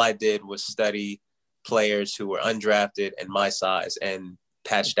 all I did was study players who were undrafted and my size and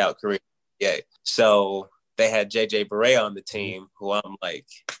patched out career. Yeah. So they had JJ Barea on the team, who I'm like,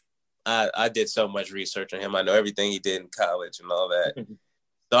 I did so much research on him. I know everything he did in college and all that.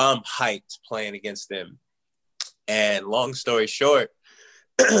 So I'm hyped playing against them. And long story short,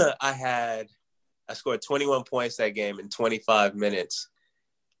 I scored 21 points that game in 25 minutes.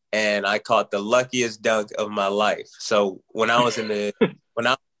 And I caught the luckiest dunk of my life. So when I was in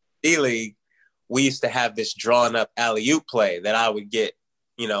D-League, we used to have this drawn up alley-oop play that I would get,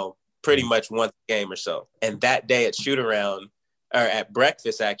 pretty much once a game or so. And that day at shoot-around, or at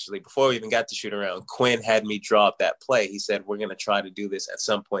breakfast, actually, before we even got to shoot-around, Quinn had me draw up that play. He said, we're going to try to do this at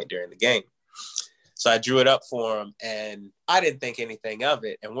some point during the game. So I drew it up for him, and I didn't think anything of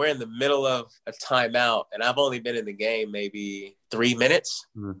it. And we're in the middle of a timeout, and I've only been in the game maybe 3 minutes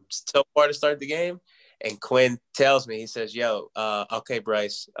so far to start the game. And Quinn tells me, he says, okay,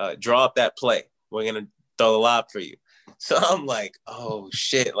 Bryce, draw up that play. We're going to throw the lob for you. So I'm like, oh,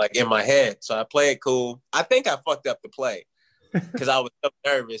 shit, like in my head. So I play it cool. I think I fucked up the play because I was so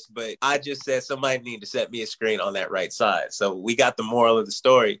nervous, but I just said somebody need to set me a screen on that right side. So we got the moral of the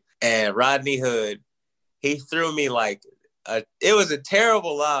story. And Rodney Hood, he threw me it was a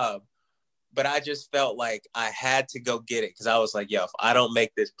terrible lob, but I just felt like I had to go get it because I was like, if I don't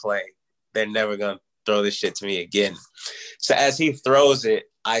make this play, they're never going to throw this shit to me again. So as he throws it,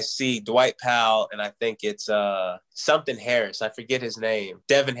 I see Dwight Powell, and I think it's something Harris. I forget his name.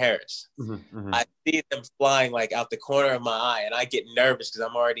 Devin Harris. I see them flying like out the corner of my eye, and I get nervous because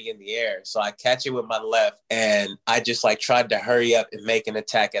I'm already in the air. So I catch it with my left, and I just tried to hurry up and make an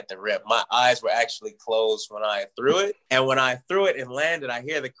attack at the rim. My eyes were actually closed when I threw it. And when I threw it and landed, I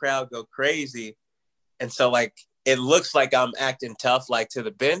hear the crowd go crazy. And so it looks like I'm acting tough, to the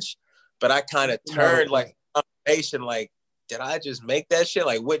bench, but I kind of turned confirmation, did I just make that shit?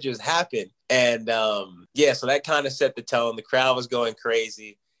 What just happened? And so that kind of set the tone. The crowd was going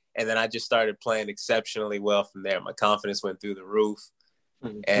crazy. And then I just started playing exceptionally well from there. My confidence went through the roof.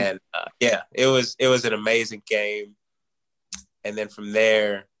 And it was an amazing game. And then from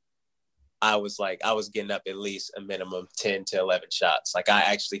there, I was getting up at least a minimum 10 to 11 shots. I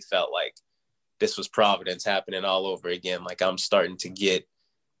actually felt like this was Providence happening all over again. I'm starting to get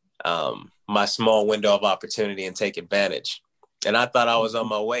my small window of opportunity and take advantage. And I thought I was on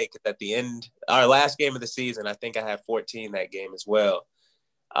my way because at the end, our last game of the season, I think I had 14 that game as well.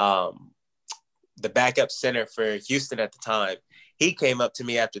 The backup center for Houston at the time, he came up to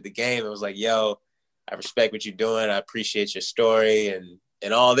me after the game and was like, yo, I respect what you're doing. I appreciate your story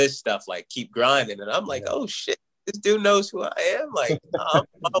and all this stuff. Keep grinding. And I'm like, oh shit, this dude knows who I am.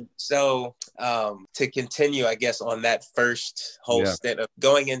 So to continue, I guess, on that first whole stint of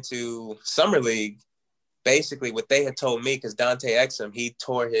going into Summer League, basically what they had told me, because Dante Exum, he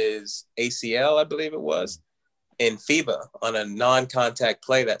tore his ACL, I believe it was, in FIBA on a non-contact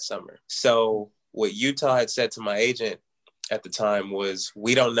play that summer. So what Utah had said to my agent at the time was,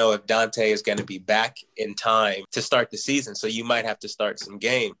 we don't know if Dante is going to be back in time to start the season. So you might have to start some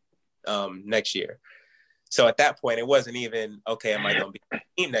game next year. So at that point, it wasn't even, okay, am I going to be on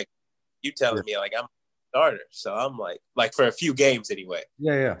the team next year? You telling me, I'm a starter. So I'm like for a few games anyway.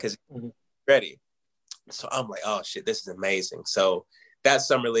 Yeah. Because ready. So I'm like, oh, shit, this is amazing. So that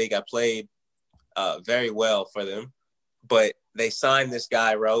Summer League, I played very well for them. But they signed this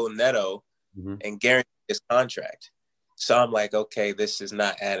guy, Raul Neto, and guaranteed his contract. So I'm like, okay, this is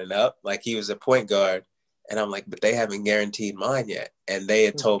not adding up. Like, he was a point guard. And I'm like, but they haven't guaranteed mine yet. And they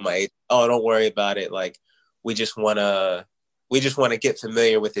had told my agent, oh, don't worry about it. Like, we just want to get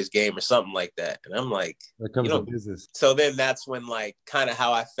familiar with his game or something like that. And I'm like, that comes with business. So then that's when, like, kind of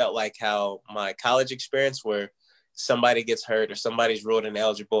how I felt like how my college experience, where somebody gets hurt or somebody's ruled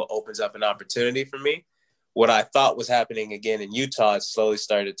ineligible, opens up an opportunity for me. What I thought was happening again in Utah, it slowly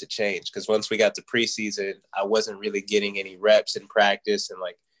started to change, because once we got to preseason, I wasn't really getting any reps in practice. And,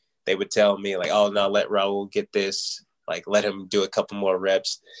 like, they would tell me, like, oh, no, let Raul get this. Like, let him do a couple more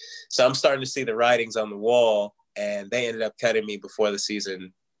reps. So I'm starting to see the writings on the wall, and they ended up cutting me before the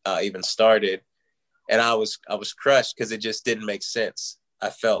season even started. And I was crushed, because it just didn't make sense. I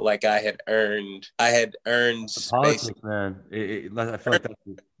felt like I had earned the politics, man. I feel like that's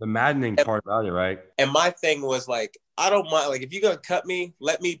the maddening part about it, right? And my thing was, like, I don't mind. Like, if you're gonna cut me,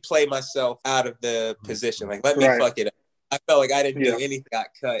 let me play myself out of the position. Like, let me fuck it up. I felt like I didn't do anything, got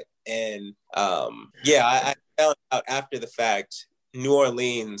cut. And I found out after the fact, New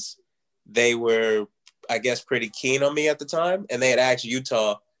Orleans, they were, I guess, pretty keen on me at the time. And they had asked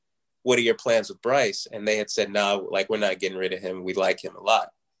Utah, what are your plans with Bryce? And they had said, no, like, we're not getting rid of him. We like him a lot.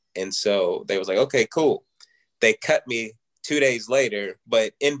 And so they was like, okay, cool. They cut me 2 days later,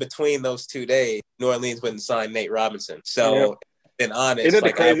 but in between those 2 days, New Orleans went and signed Nate Robinson. So, been honest. Isn't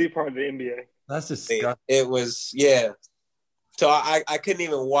like, the crazy part of the NBA? That's disgusting. It was, yeah. So I couldn't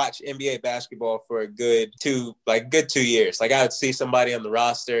even watch NBA basketball for a good 2 years. Like, I would see somebody on the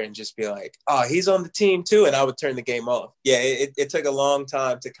roster and just be like, oh, he's on the team too. And I would turn the game off. Yeah, it took a long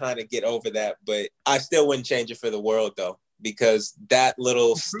time to kind of get over that. But I still wouldn't change it for the world, though, because that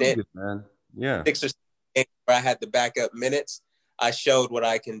little stint, man. Yeah. 6 or 7 games where I had the backup minutes, I showed what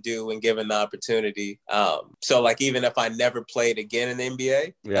I can do when given the opportunity. So, like, even if I never played again in the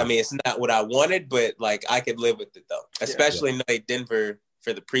NBA, I mean, it's not what I wanted, but, like, I could live with it, though. Especially knowing Denver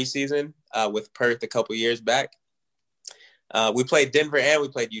for the preseason with Perth a couple years back. We played Denver and we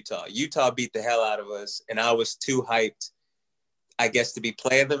played Utah. Utah beat the hell out of us, and I was too hyped, I guess, to be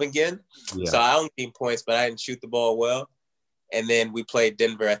playing them again. So I only gained points, but I didn't shoot the ball well. And then we played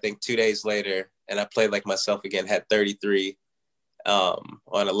Denver, I think, 2 days later, and I played like myself again, had 33. On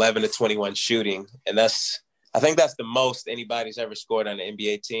 11 to 21 shooting. And I think that's the most anybody's ever scored on an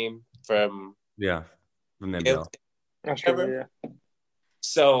NBA team from the NBL.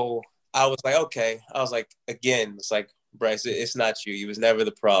 So I was like, okay. I was like, again, it's like, Bryce, it's not you. You was never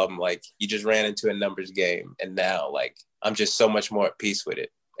the problem. Like, you just ran into a numbers game. And now, like, I'm just so much more at peace with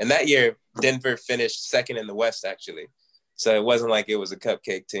it. And that year, Denver finished second in the West, actually. So it wasn't like it was a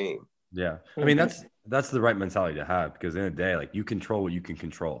cupcake team. Yeah. I mean, that's the right mentality to have, because in the day, like, you control what you can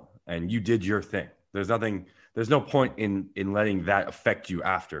control, and you did your thing. There's no point in letting that affect you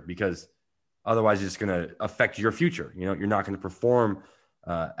after, because otherwise it's going to affect your future. You know, you're not going to perform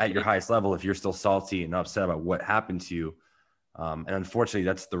at your highest level if you're still salty and upset about what happened to you. And unfortunately,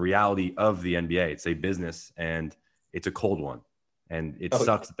 that's the reality of the NBA. It's a business, and it's a cold one, and it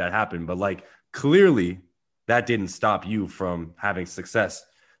sucks that happened. But, like, clearly that didn't stop you from having success.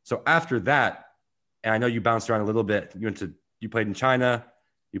 So after that, and I know you bounced around a little bit. You played in China,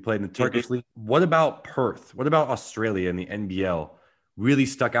 you played in the Turkish league. What about Perth? What about Australia and the NBL really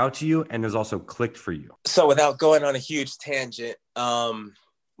stuck out to you and has also clicked for you? So without going on a huge tangent,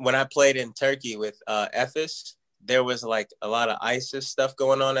 when I played in Turkey with Efes, there was like a lot of ISIS stuff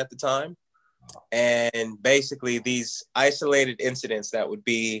going on at the time. And basically these isolated incidents that would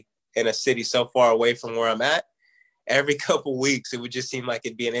be in a city so far away from where I'm at, every couple weeks, it would just seem like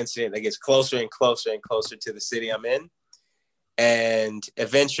it'd be an incident that gets closer and closer and closer to the city I'm in. And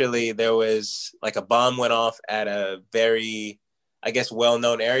eventually there was like a bomb went off at a very, I guess,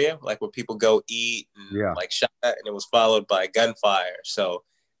 well-known area, like where people go eat and like shot at, and it was followed by gunfire. So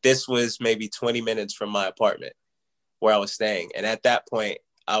this was maybe 20 minutes from my apartment where I was staying. And at that point,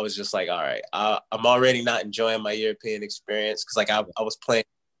 I was just like, all right, I'm already not enjoying my European experience, because like I was playing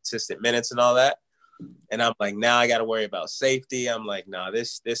consistent minutes and all that. And I'm like, now I got to worry about safety. I'm like, nah,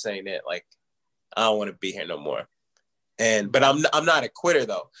 this ain't it. Like, I don't want to be here no more. But I'm not a quitter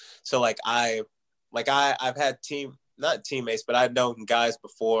though. So like I've had not teammates, but I've known guys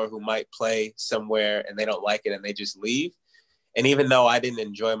before who might play somewhere and they don't like it and they just leave. And even though I didn't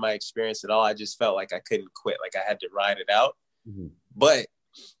enjoy my experience at all, I just felt like I couldn't quit. Like, I had to ride it out. Mm-hmm. But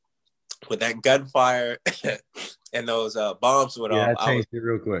with that gunfire and those bombs went off, I changed it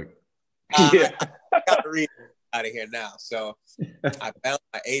real quick. I got to read out of here now. So I found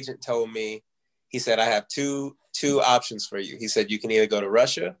my agent told me, he said, I have two options for you. He said, you can either go to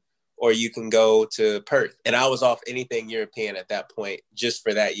Russia or you can go to Perth. And I was off anything European at that point just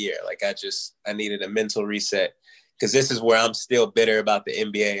for that year. Like I needed a mental reset because this is where I'm still bitter about the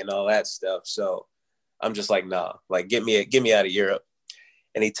NBA and all that stuff. So I'm just like, nah, like get me out of Europe.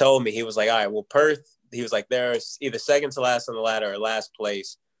 And he told me, he was like, all right, well, Perth, he was like, there's either second to last on the ladder or last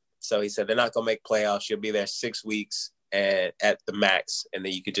place. So he said, they're not going to make playoffs. You'll be there 6 weeks and at the max. And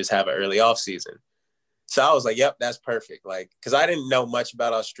then you could just have an early off season. So I was like, yep, that's perfect. Like, cause I didn't know much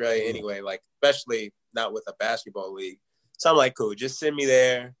about Australia anyway, like, especially not with a basketball league. So I'm like, cool, just send me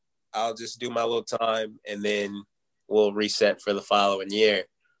there. I'll just do my little time and then we'll reset for the following year.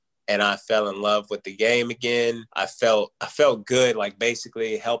 And I fell in love with the game again. I felt good, like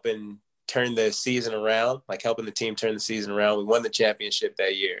basically helping turn the season around, like helping the team turn the season around. We won the championship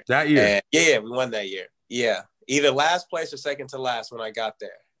that year. And yeah, we won that year. Yeah. Either last place or second to last when I got there.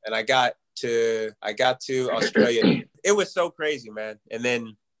 And I got to Australia. It was so crazy, man. And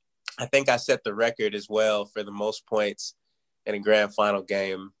then I think I set the record as well for the most points in a grand final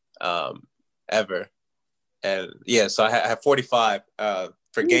game ever. And yeah, so I had 45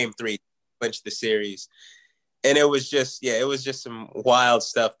 for game 3, clinched the series. And it was just some wild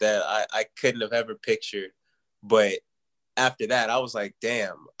stuff that I couldn't have ever pictured. But after that, I was like,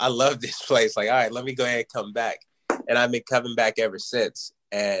 damn, I love this place. Like, all right, let me go ahead and come back. And I've been coming back ever since.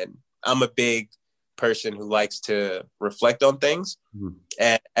 And I'm a big person who likes to reflect on things. Mm-hmm.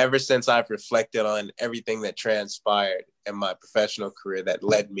 And ever since I've reflected on everything that transpired in my professional career that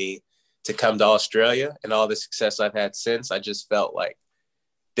led me to come to Australia and all the success I've had since, I just felt like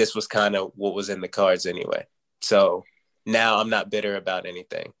this was kind of what was in the cards anyway. So now I'm not bitter about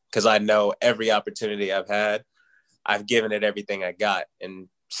anything because I know every opportunity I've had, I've given it everything I got. And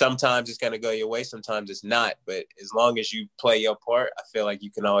sometimes it's going to go your way, sometimes it's not. But as long as you play your part, I feel like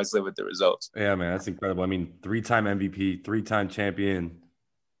you can always live with the results. Yeah, man, that's incredible. I mean, 3-time MVP, 3-time champion.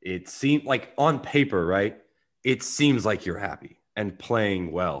 It seemed like on paper, right? It seems like you're happy and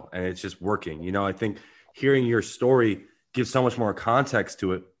playing well, and it's just working. You know, I think hearing your story gives so much more context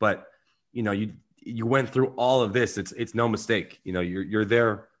to it. But, you know, you went through all of this. It's no mistake. You know, you're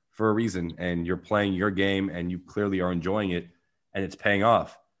there for a reason, and you're playing your game, and you clearly are enjoying it, and it's paying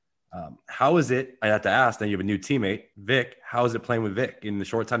off. How is it? I have to ask. Then you have a new teammate, Vic. How is it playing with Vic in the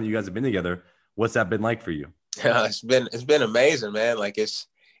short time that you guys have been together? What's that been like for you? It's been amazing, man. Like it's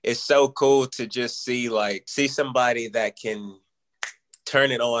so cool to just see somebody that can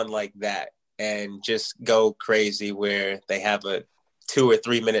turn it on like that and just go crazy where they have a 2 or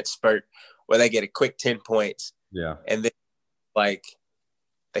 3 minute spurt where they get a quick 10 points. Yeah. And then like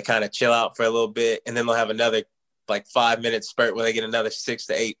they kind of chill out for a little bit and then they'll have another like 5 minute spurt where they get another 6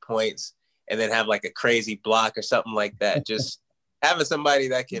 to 8 points and then have like a crazy block or something like that. Just having somebody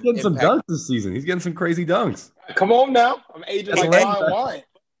that can He's getting some dunks this season. He's getting some crazy dunks. Come on now. I'm aging like fine wine.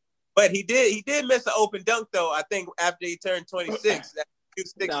 But he did miss an open dunk though. I think after he turned 26.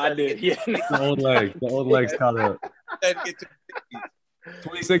 I did. Yeah. The old legs caught up.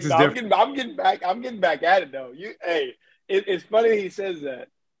 26 is different. I'm getting back at it though. It's funny he says that.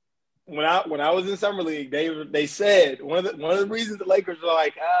 When I was in summer league, they said one of the reasons the Lakers are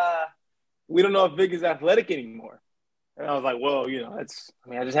like, we don't know if Vic is athletic anymore. And I was like, well, you know, I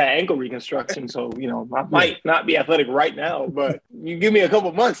just had ankle reconstruction, so you know, I might not be athletic right now, but you give me a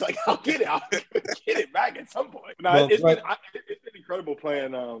couple months, like I'll get it back at some point. No, it's been incredible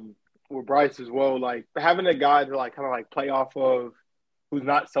playing with Bryce as well. Like having a guy to like kind of like play off of, who's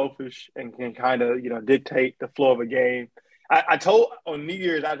not selfish and can kind of, you know, dictate the flow of a game. I told on New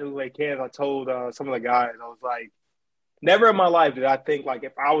Year's after we played Kansas, I told some of the guys, I was like, never in my life did I think like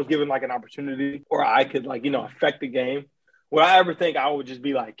if I was given like an opportunity or I could like, you know, affect the game, would I ever think I would just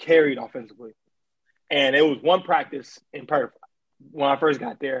be like carried offensively. And it was one practice in Perth when I first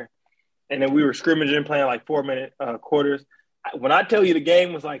got there. And then we were scrimmaging, playing like 4-minute quarters. When I tell you the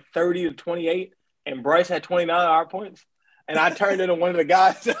game was like 30-28 and Bryce had 29 points, and I turned into one of the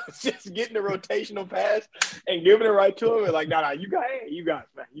guys that was just getting the rotational pass and giving it right to him. And like, no, you got it,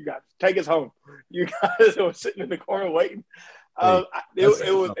 man. You got it. Take us home. You guys were sitting in the corner waiting. It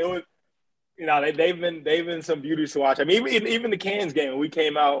was, you know, they've been some beauties to watch. I mean, even the Cairns game, we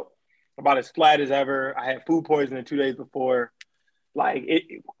came out about as flat as ever. I had food poisoning 2 days before. Like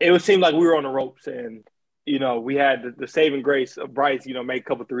it would seem like we were on the ropes, and you know, we had the saving grace of Bryce. You know, make a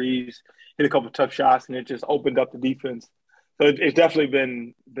couple threes, hit a couple tough shots, and it just opened up the defense. So it's definitely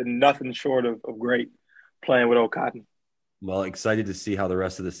been nothing short of great playing with Old Cotton. Well, excited to see how the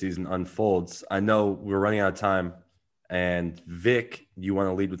rest of the season unfolds. I know we're running out of time. And Vic, you want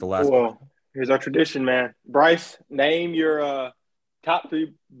to lead with the last one? Well, here's our tradition, man. Bryce, name your top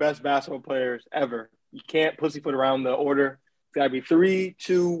 3 best basketball players ever. You can't pussyfoot around the order. It's got to be 3,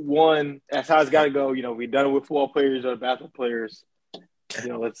 2, 1. That's how it's got to go. You know, we've done it with football players or basketball players. You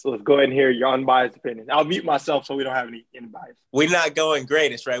know, let's go ahead and hear your unbiased opinion. I'll mute myself so we don't have any bias. We're not going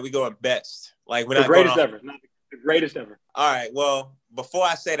greatest, right? We're going best. Like we're the not greatest going ever. Not the greatest ever. All right. Well, before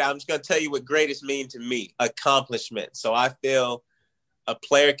I say that, I'm just going to tell you what greatest mean to me. Accomplishment. So I feel a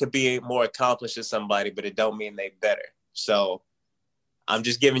player could be more accomplished than somebody, but it don't mean they better. So I'm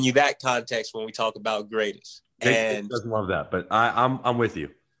just giving you that context when we talk about greatest. Vic doesn't love that, but I'm with you.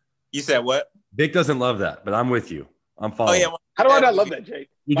 You said what? Vic doesn't love that, but I'm with you. I'm following. Oh yeah. Well, how do I not love that, Jake?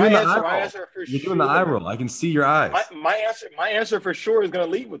 You're doing the eye roll. You're doing the eye roll. I can see your eyes. My answer for sure is going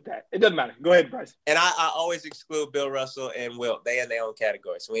to lead with that. It doesn't matter. Go ahead, Bryce. And I always exclude Bill Russell and Wilt. They in their own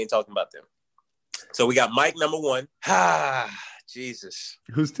category, so we ain't talking about them. So we got Mike number 1. Jesus.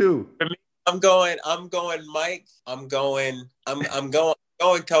 Who's 2? For me, I'm going Mike. I'm going Kobe.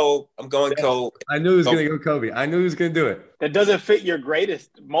 I'm going Kobe. I knew he was going to go Kobe. I knew he was going to do it. That doesn't fit your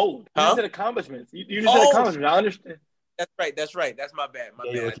greatest mold. You just said accomplishments. You just said accomplishments. I understand. That's right. That's my bad.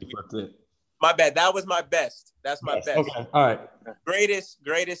 My bad. That was my best. That's my best. Okay. All right. Greatest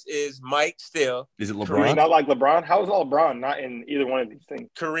is Mike still. Is it LeBron? Kareem, not like LeBron. How is all LeBron not in either one of these things?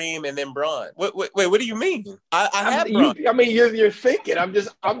 Kareem and then Bron. Wait, what do you mean? I have Bron. You're thinking. I'm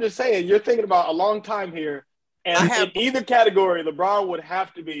just saying. You're thinking about a long time here. And in either category, LeBron would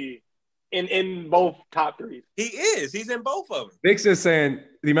have to be in both top 3s. He is. He's in both of them. Vic's just saying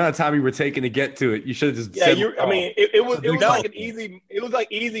the amount of time you were taking to get to it. You should have just said it was like an easy. It was like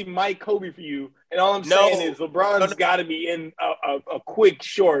easy Mike Kobe for you. And all I'm saying is LeBron's got to be in a quick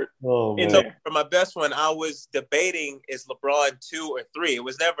short. There. For my best one, I was debating is LeBron 2 or 3. It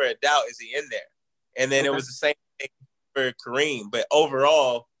was never a doubt. Is he in there? And then it was the same thing for Kareem. But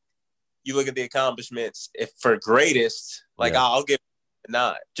overall, you look at the accomplishments. If for greatest, I'll give a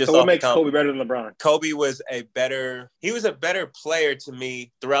nod. So what makes Kobe better than LeBron? Kobe was a better player to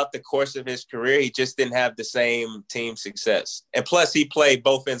me throughout the course of his career. He just didn't have the same team success. And plus he played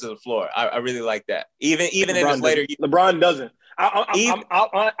both ends of the floor. I really like that. Even in his later years. LeBron doesn't.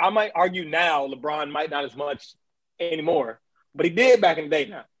 I might argue now LeBron might not as much anymore, but he did back in the day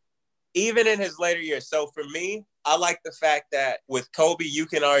now. Even in his later years. So for me, I like the fact that with Kobe, you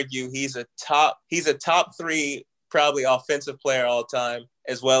can argue he's a top 3 probably offensive player all time,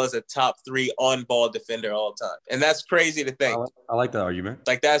 as well as a top 3 on-ball defender all time. And that's crazy to think. I like that argument.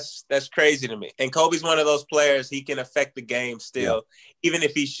 Like that's crazy to me. And Kobe's one of those players, he can affect the game still, even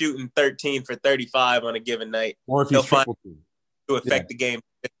if he's shooting 13 for 35 on a given night. Or if he's find to affect the game.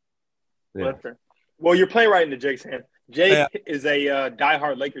 Yeah. Well, you're playing right into Jake's hand. Jake is a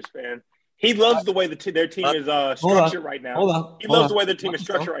diehard Lakers fan. He loves the way their team is structured right now. He loves the way their team is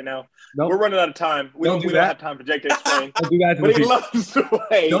structured right now. Nope. We're running out of time. We don't have time for Jake to explain. Don't do that to but he loves the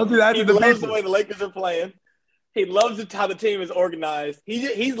way. Don't do that to the people. He loves the way the Lakers are playing. He loves how the team is organized.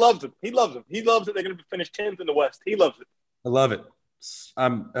 He loves them. He loves them. He loves that they're going to finish 10th in the West. He loves it. I love it.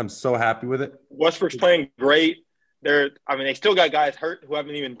 I'm so happy with it. Westbrook's playing great. They still got guys hurt who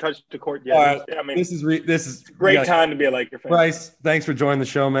haven't even touched the court yet. Right. This is a great time to be a Laker fan. Bryce, thanks for joining the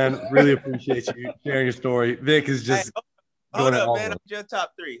show, man. Really appreciate you sharing your story. Vic is just hold up, man. Who's your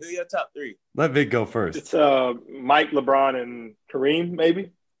top 3? Who are your top 3? Let Vic go first. It's Mike, LeBron, and Kareem, maybe.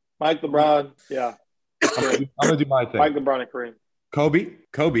 Mike, LeBron, yeah. I'm gonna do my thing. Mike, LeBron, and Kareem.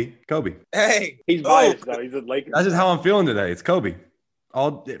 Kobe. Hey, he's biased though. He's a Laker. That's just how I'm feeling today. It's Kobe.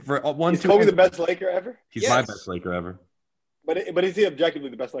 Is Kobe the best Laker ever? He's my best Laker ever. But is he objectively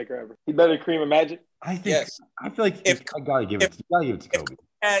the best Laker ever? He's better than Kareem and Magic? I think. Yes. I feel like I gotta give it to Kobe.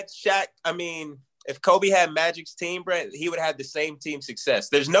 If Kobe had Magic's team, Brett, he would have the same team success.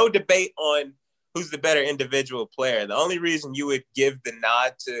 There's no debate on who's the better individual player. The only reason you would give the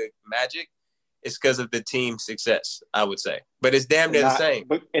nod to Magic is because of the team success, I would say. But it's damn near the same.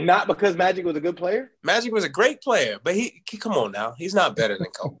 And not because Magic was a good player? Magic was a great player, but he come on now. He's not better than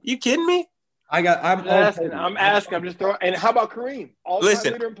Kobe. You kidding me? I'm asking. I'm just throwing. And how about Kareem?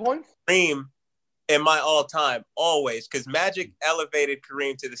 All-time leader in points? Kareem in my all-time, always, because Magic elevated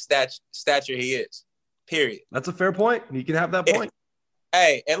Kareem to the stature he is, period. That's a fair point. You can have that point.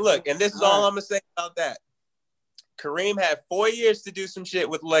 Hey, and look, and this is all I'm going to say about that. Kareem had 4 years to do some shit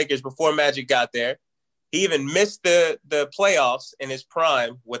with the Lakers before Magic got there. He even missed the playoffs in his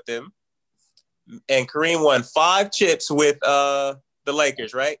prime with them. And Kareem won 5 chips with the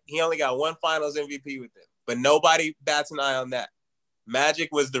Lakers, right? He only got 1 Finals MVP with them. But nobody bats an eye on that. Magic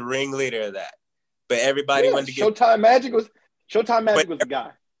was the ringleader of that. But everybody wanted to give Showtime Magic was the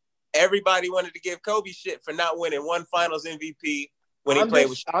guy. Everybody wanted to give Kobe shit for not winning 1 Finals MVP when he played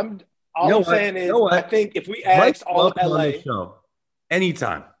with. I'm saying is, I think if we asked all of LA,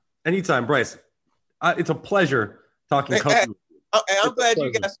 anytime, Bryce, it's a pleasure talking coach. I'm glad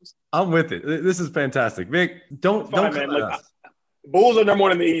you guys. I'm with it. This is fantastic. Vic, don't man. Look, Bulls are number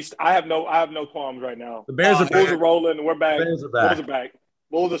one in the East. I have no qualms right now. The Bears are Bulls are rolling. We're back. Bears are back. back. Bulls are back.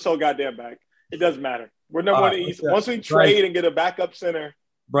 Bulls are so goddamn back. It doesn't matter. We're number one in the East. Once we trade and get a backup center.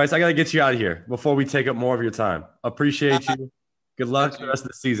 Bryce, I got to get you out of here before we take up more of your time. Appreciate you. Good luck for the rest of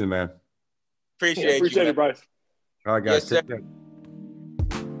the season, man. Appreciate it, Bryce. All right, guys. Yes,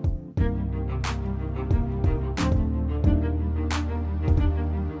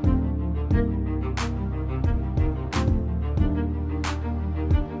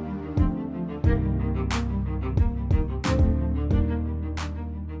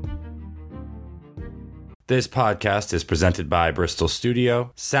 This podcast is presented by Bristol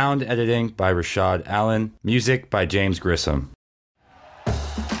Studio. Sound editing by Rashad Allen. Music by James Grissom.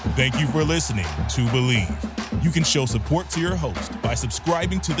 Thank you for listening to Believe. You can show support to your host by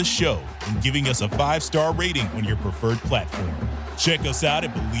subscribing to the show and giving us a 5-star rating on your preferred platform. Check us out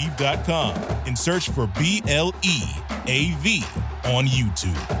at Believe.com and search for BLEAV on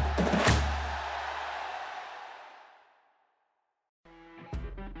YouTube.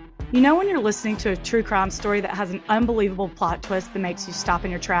 You know when you're listening to a true crime story that has an unbelievable plot twist that makes you stop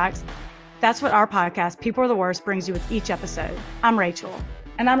in your tracks? That's what our podcast, People Are the Worst, brings you with each episode. I'm Rachel.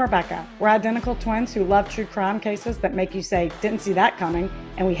 And I'm Rebecca. We're identical twins who love true crime cases that make you say, didn't see that coming,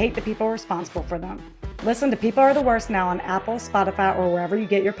 and we hate the people responsible for them. Listen to People Are the Worst now on Apple, Spotify, or wherever you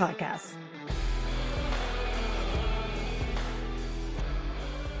get your podcasts.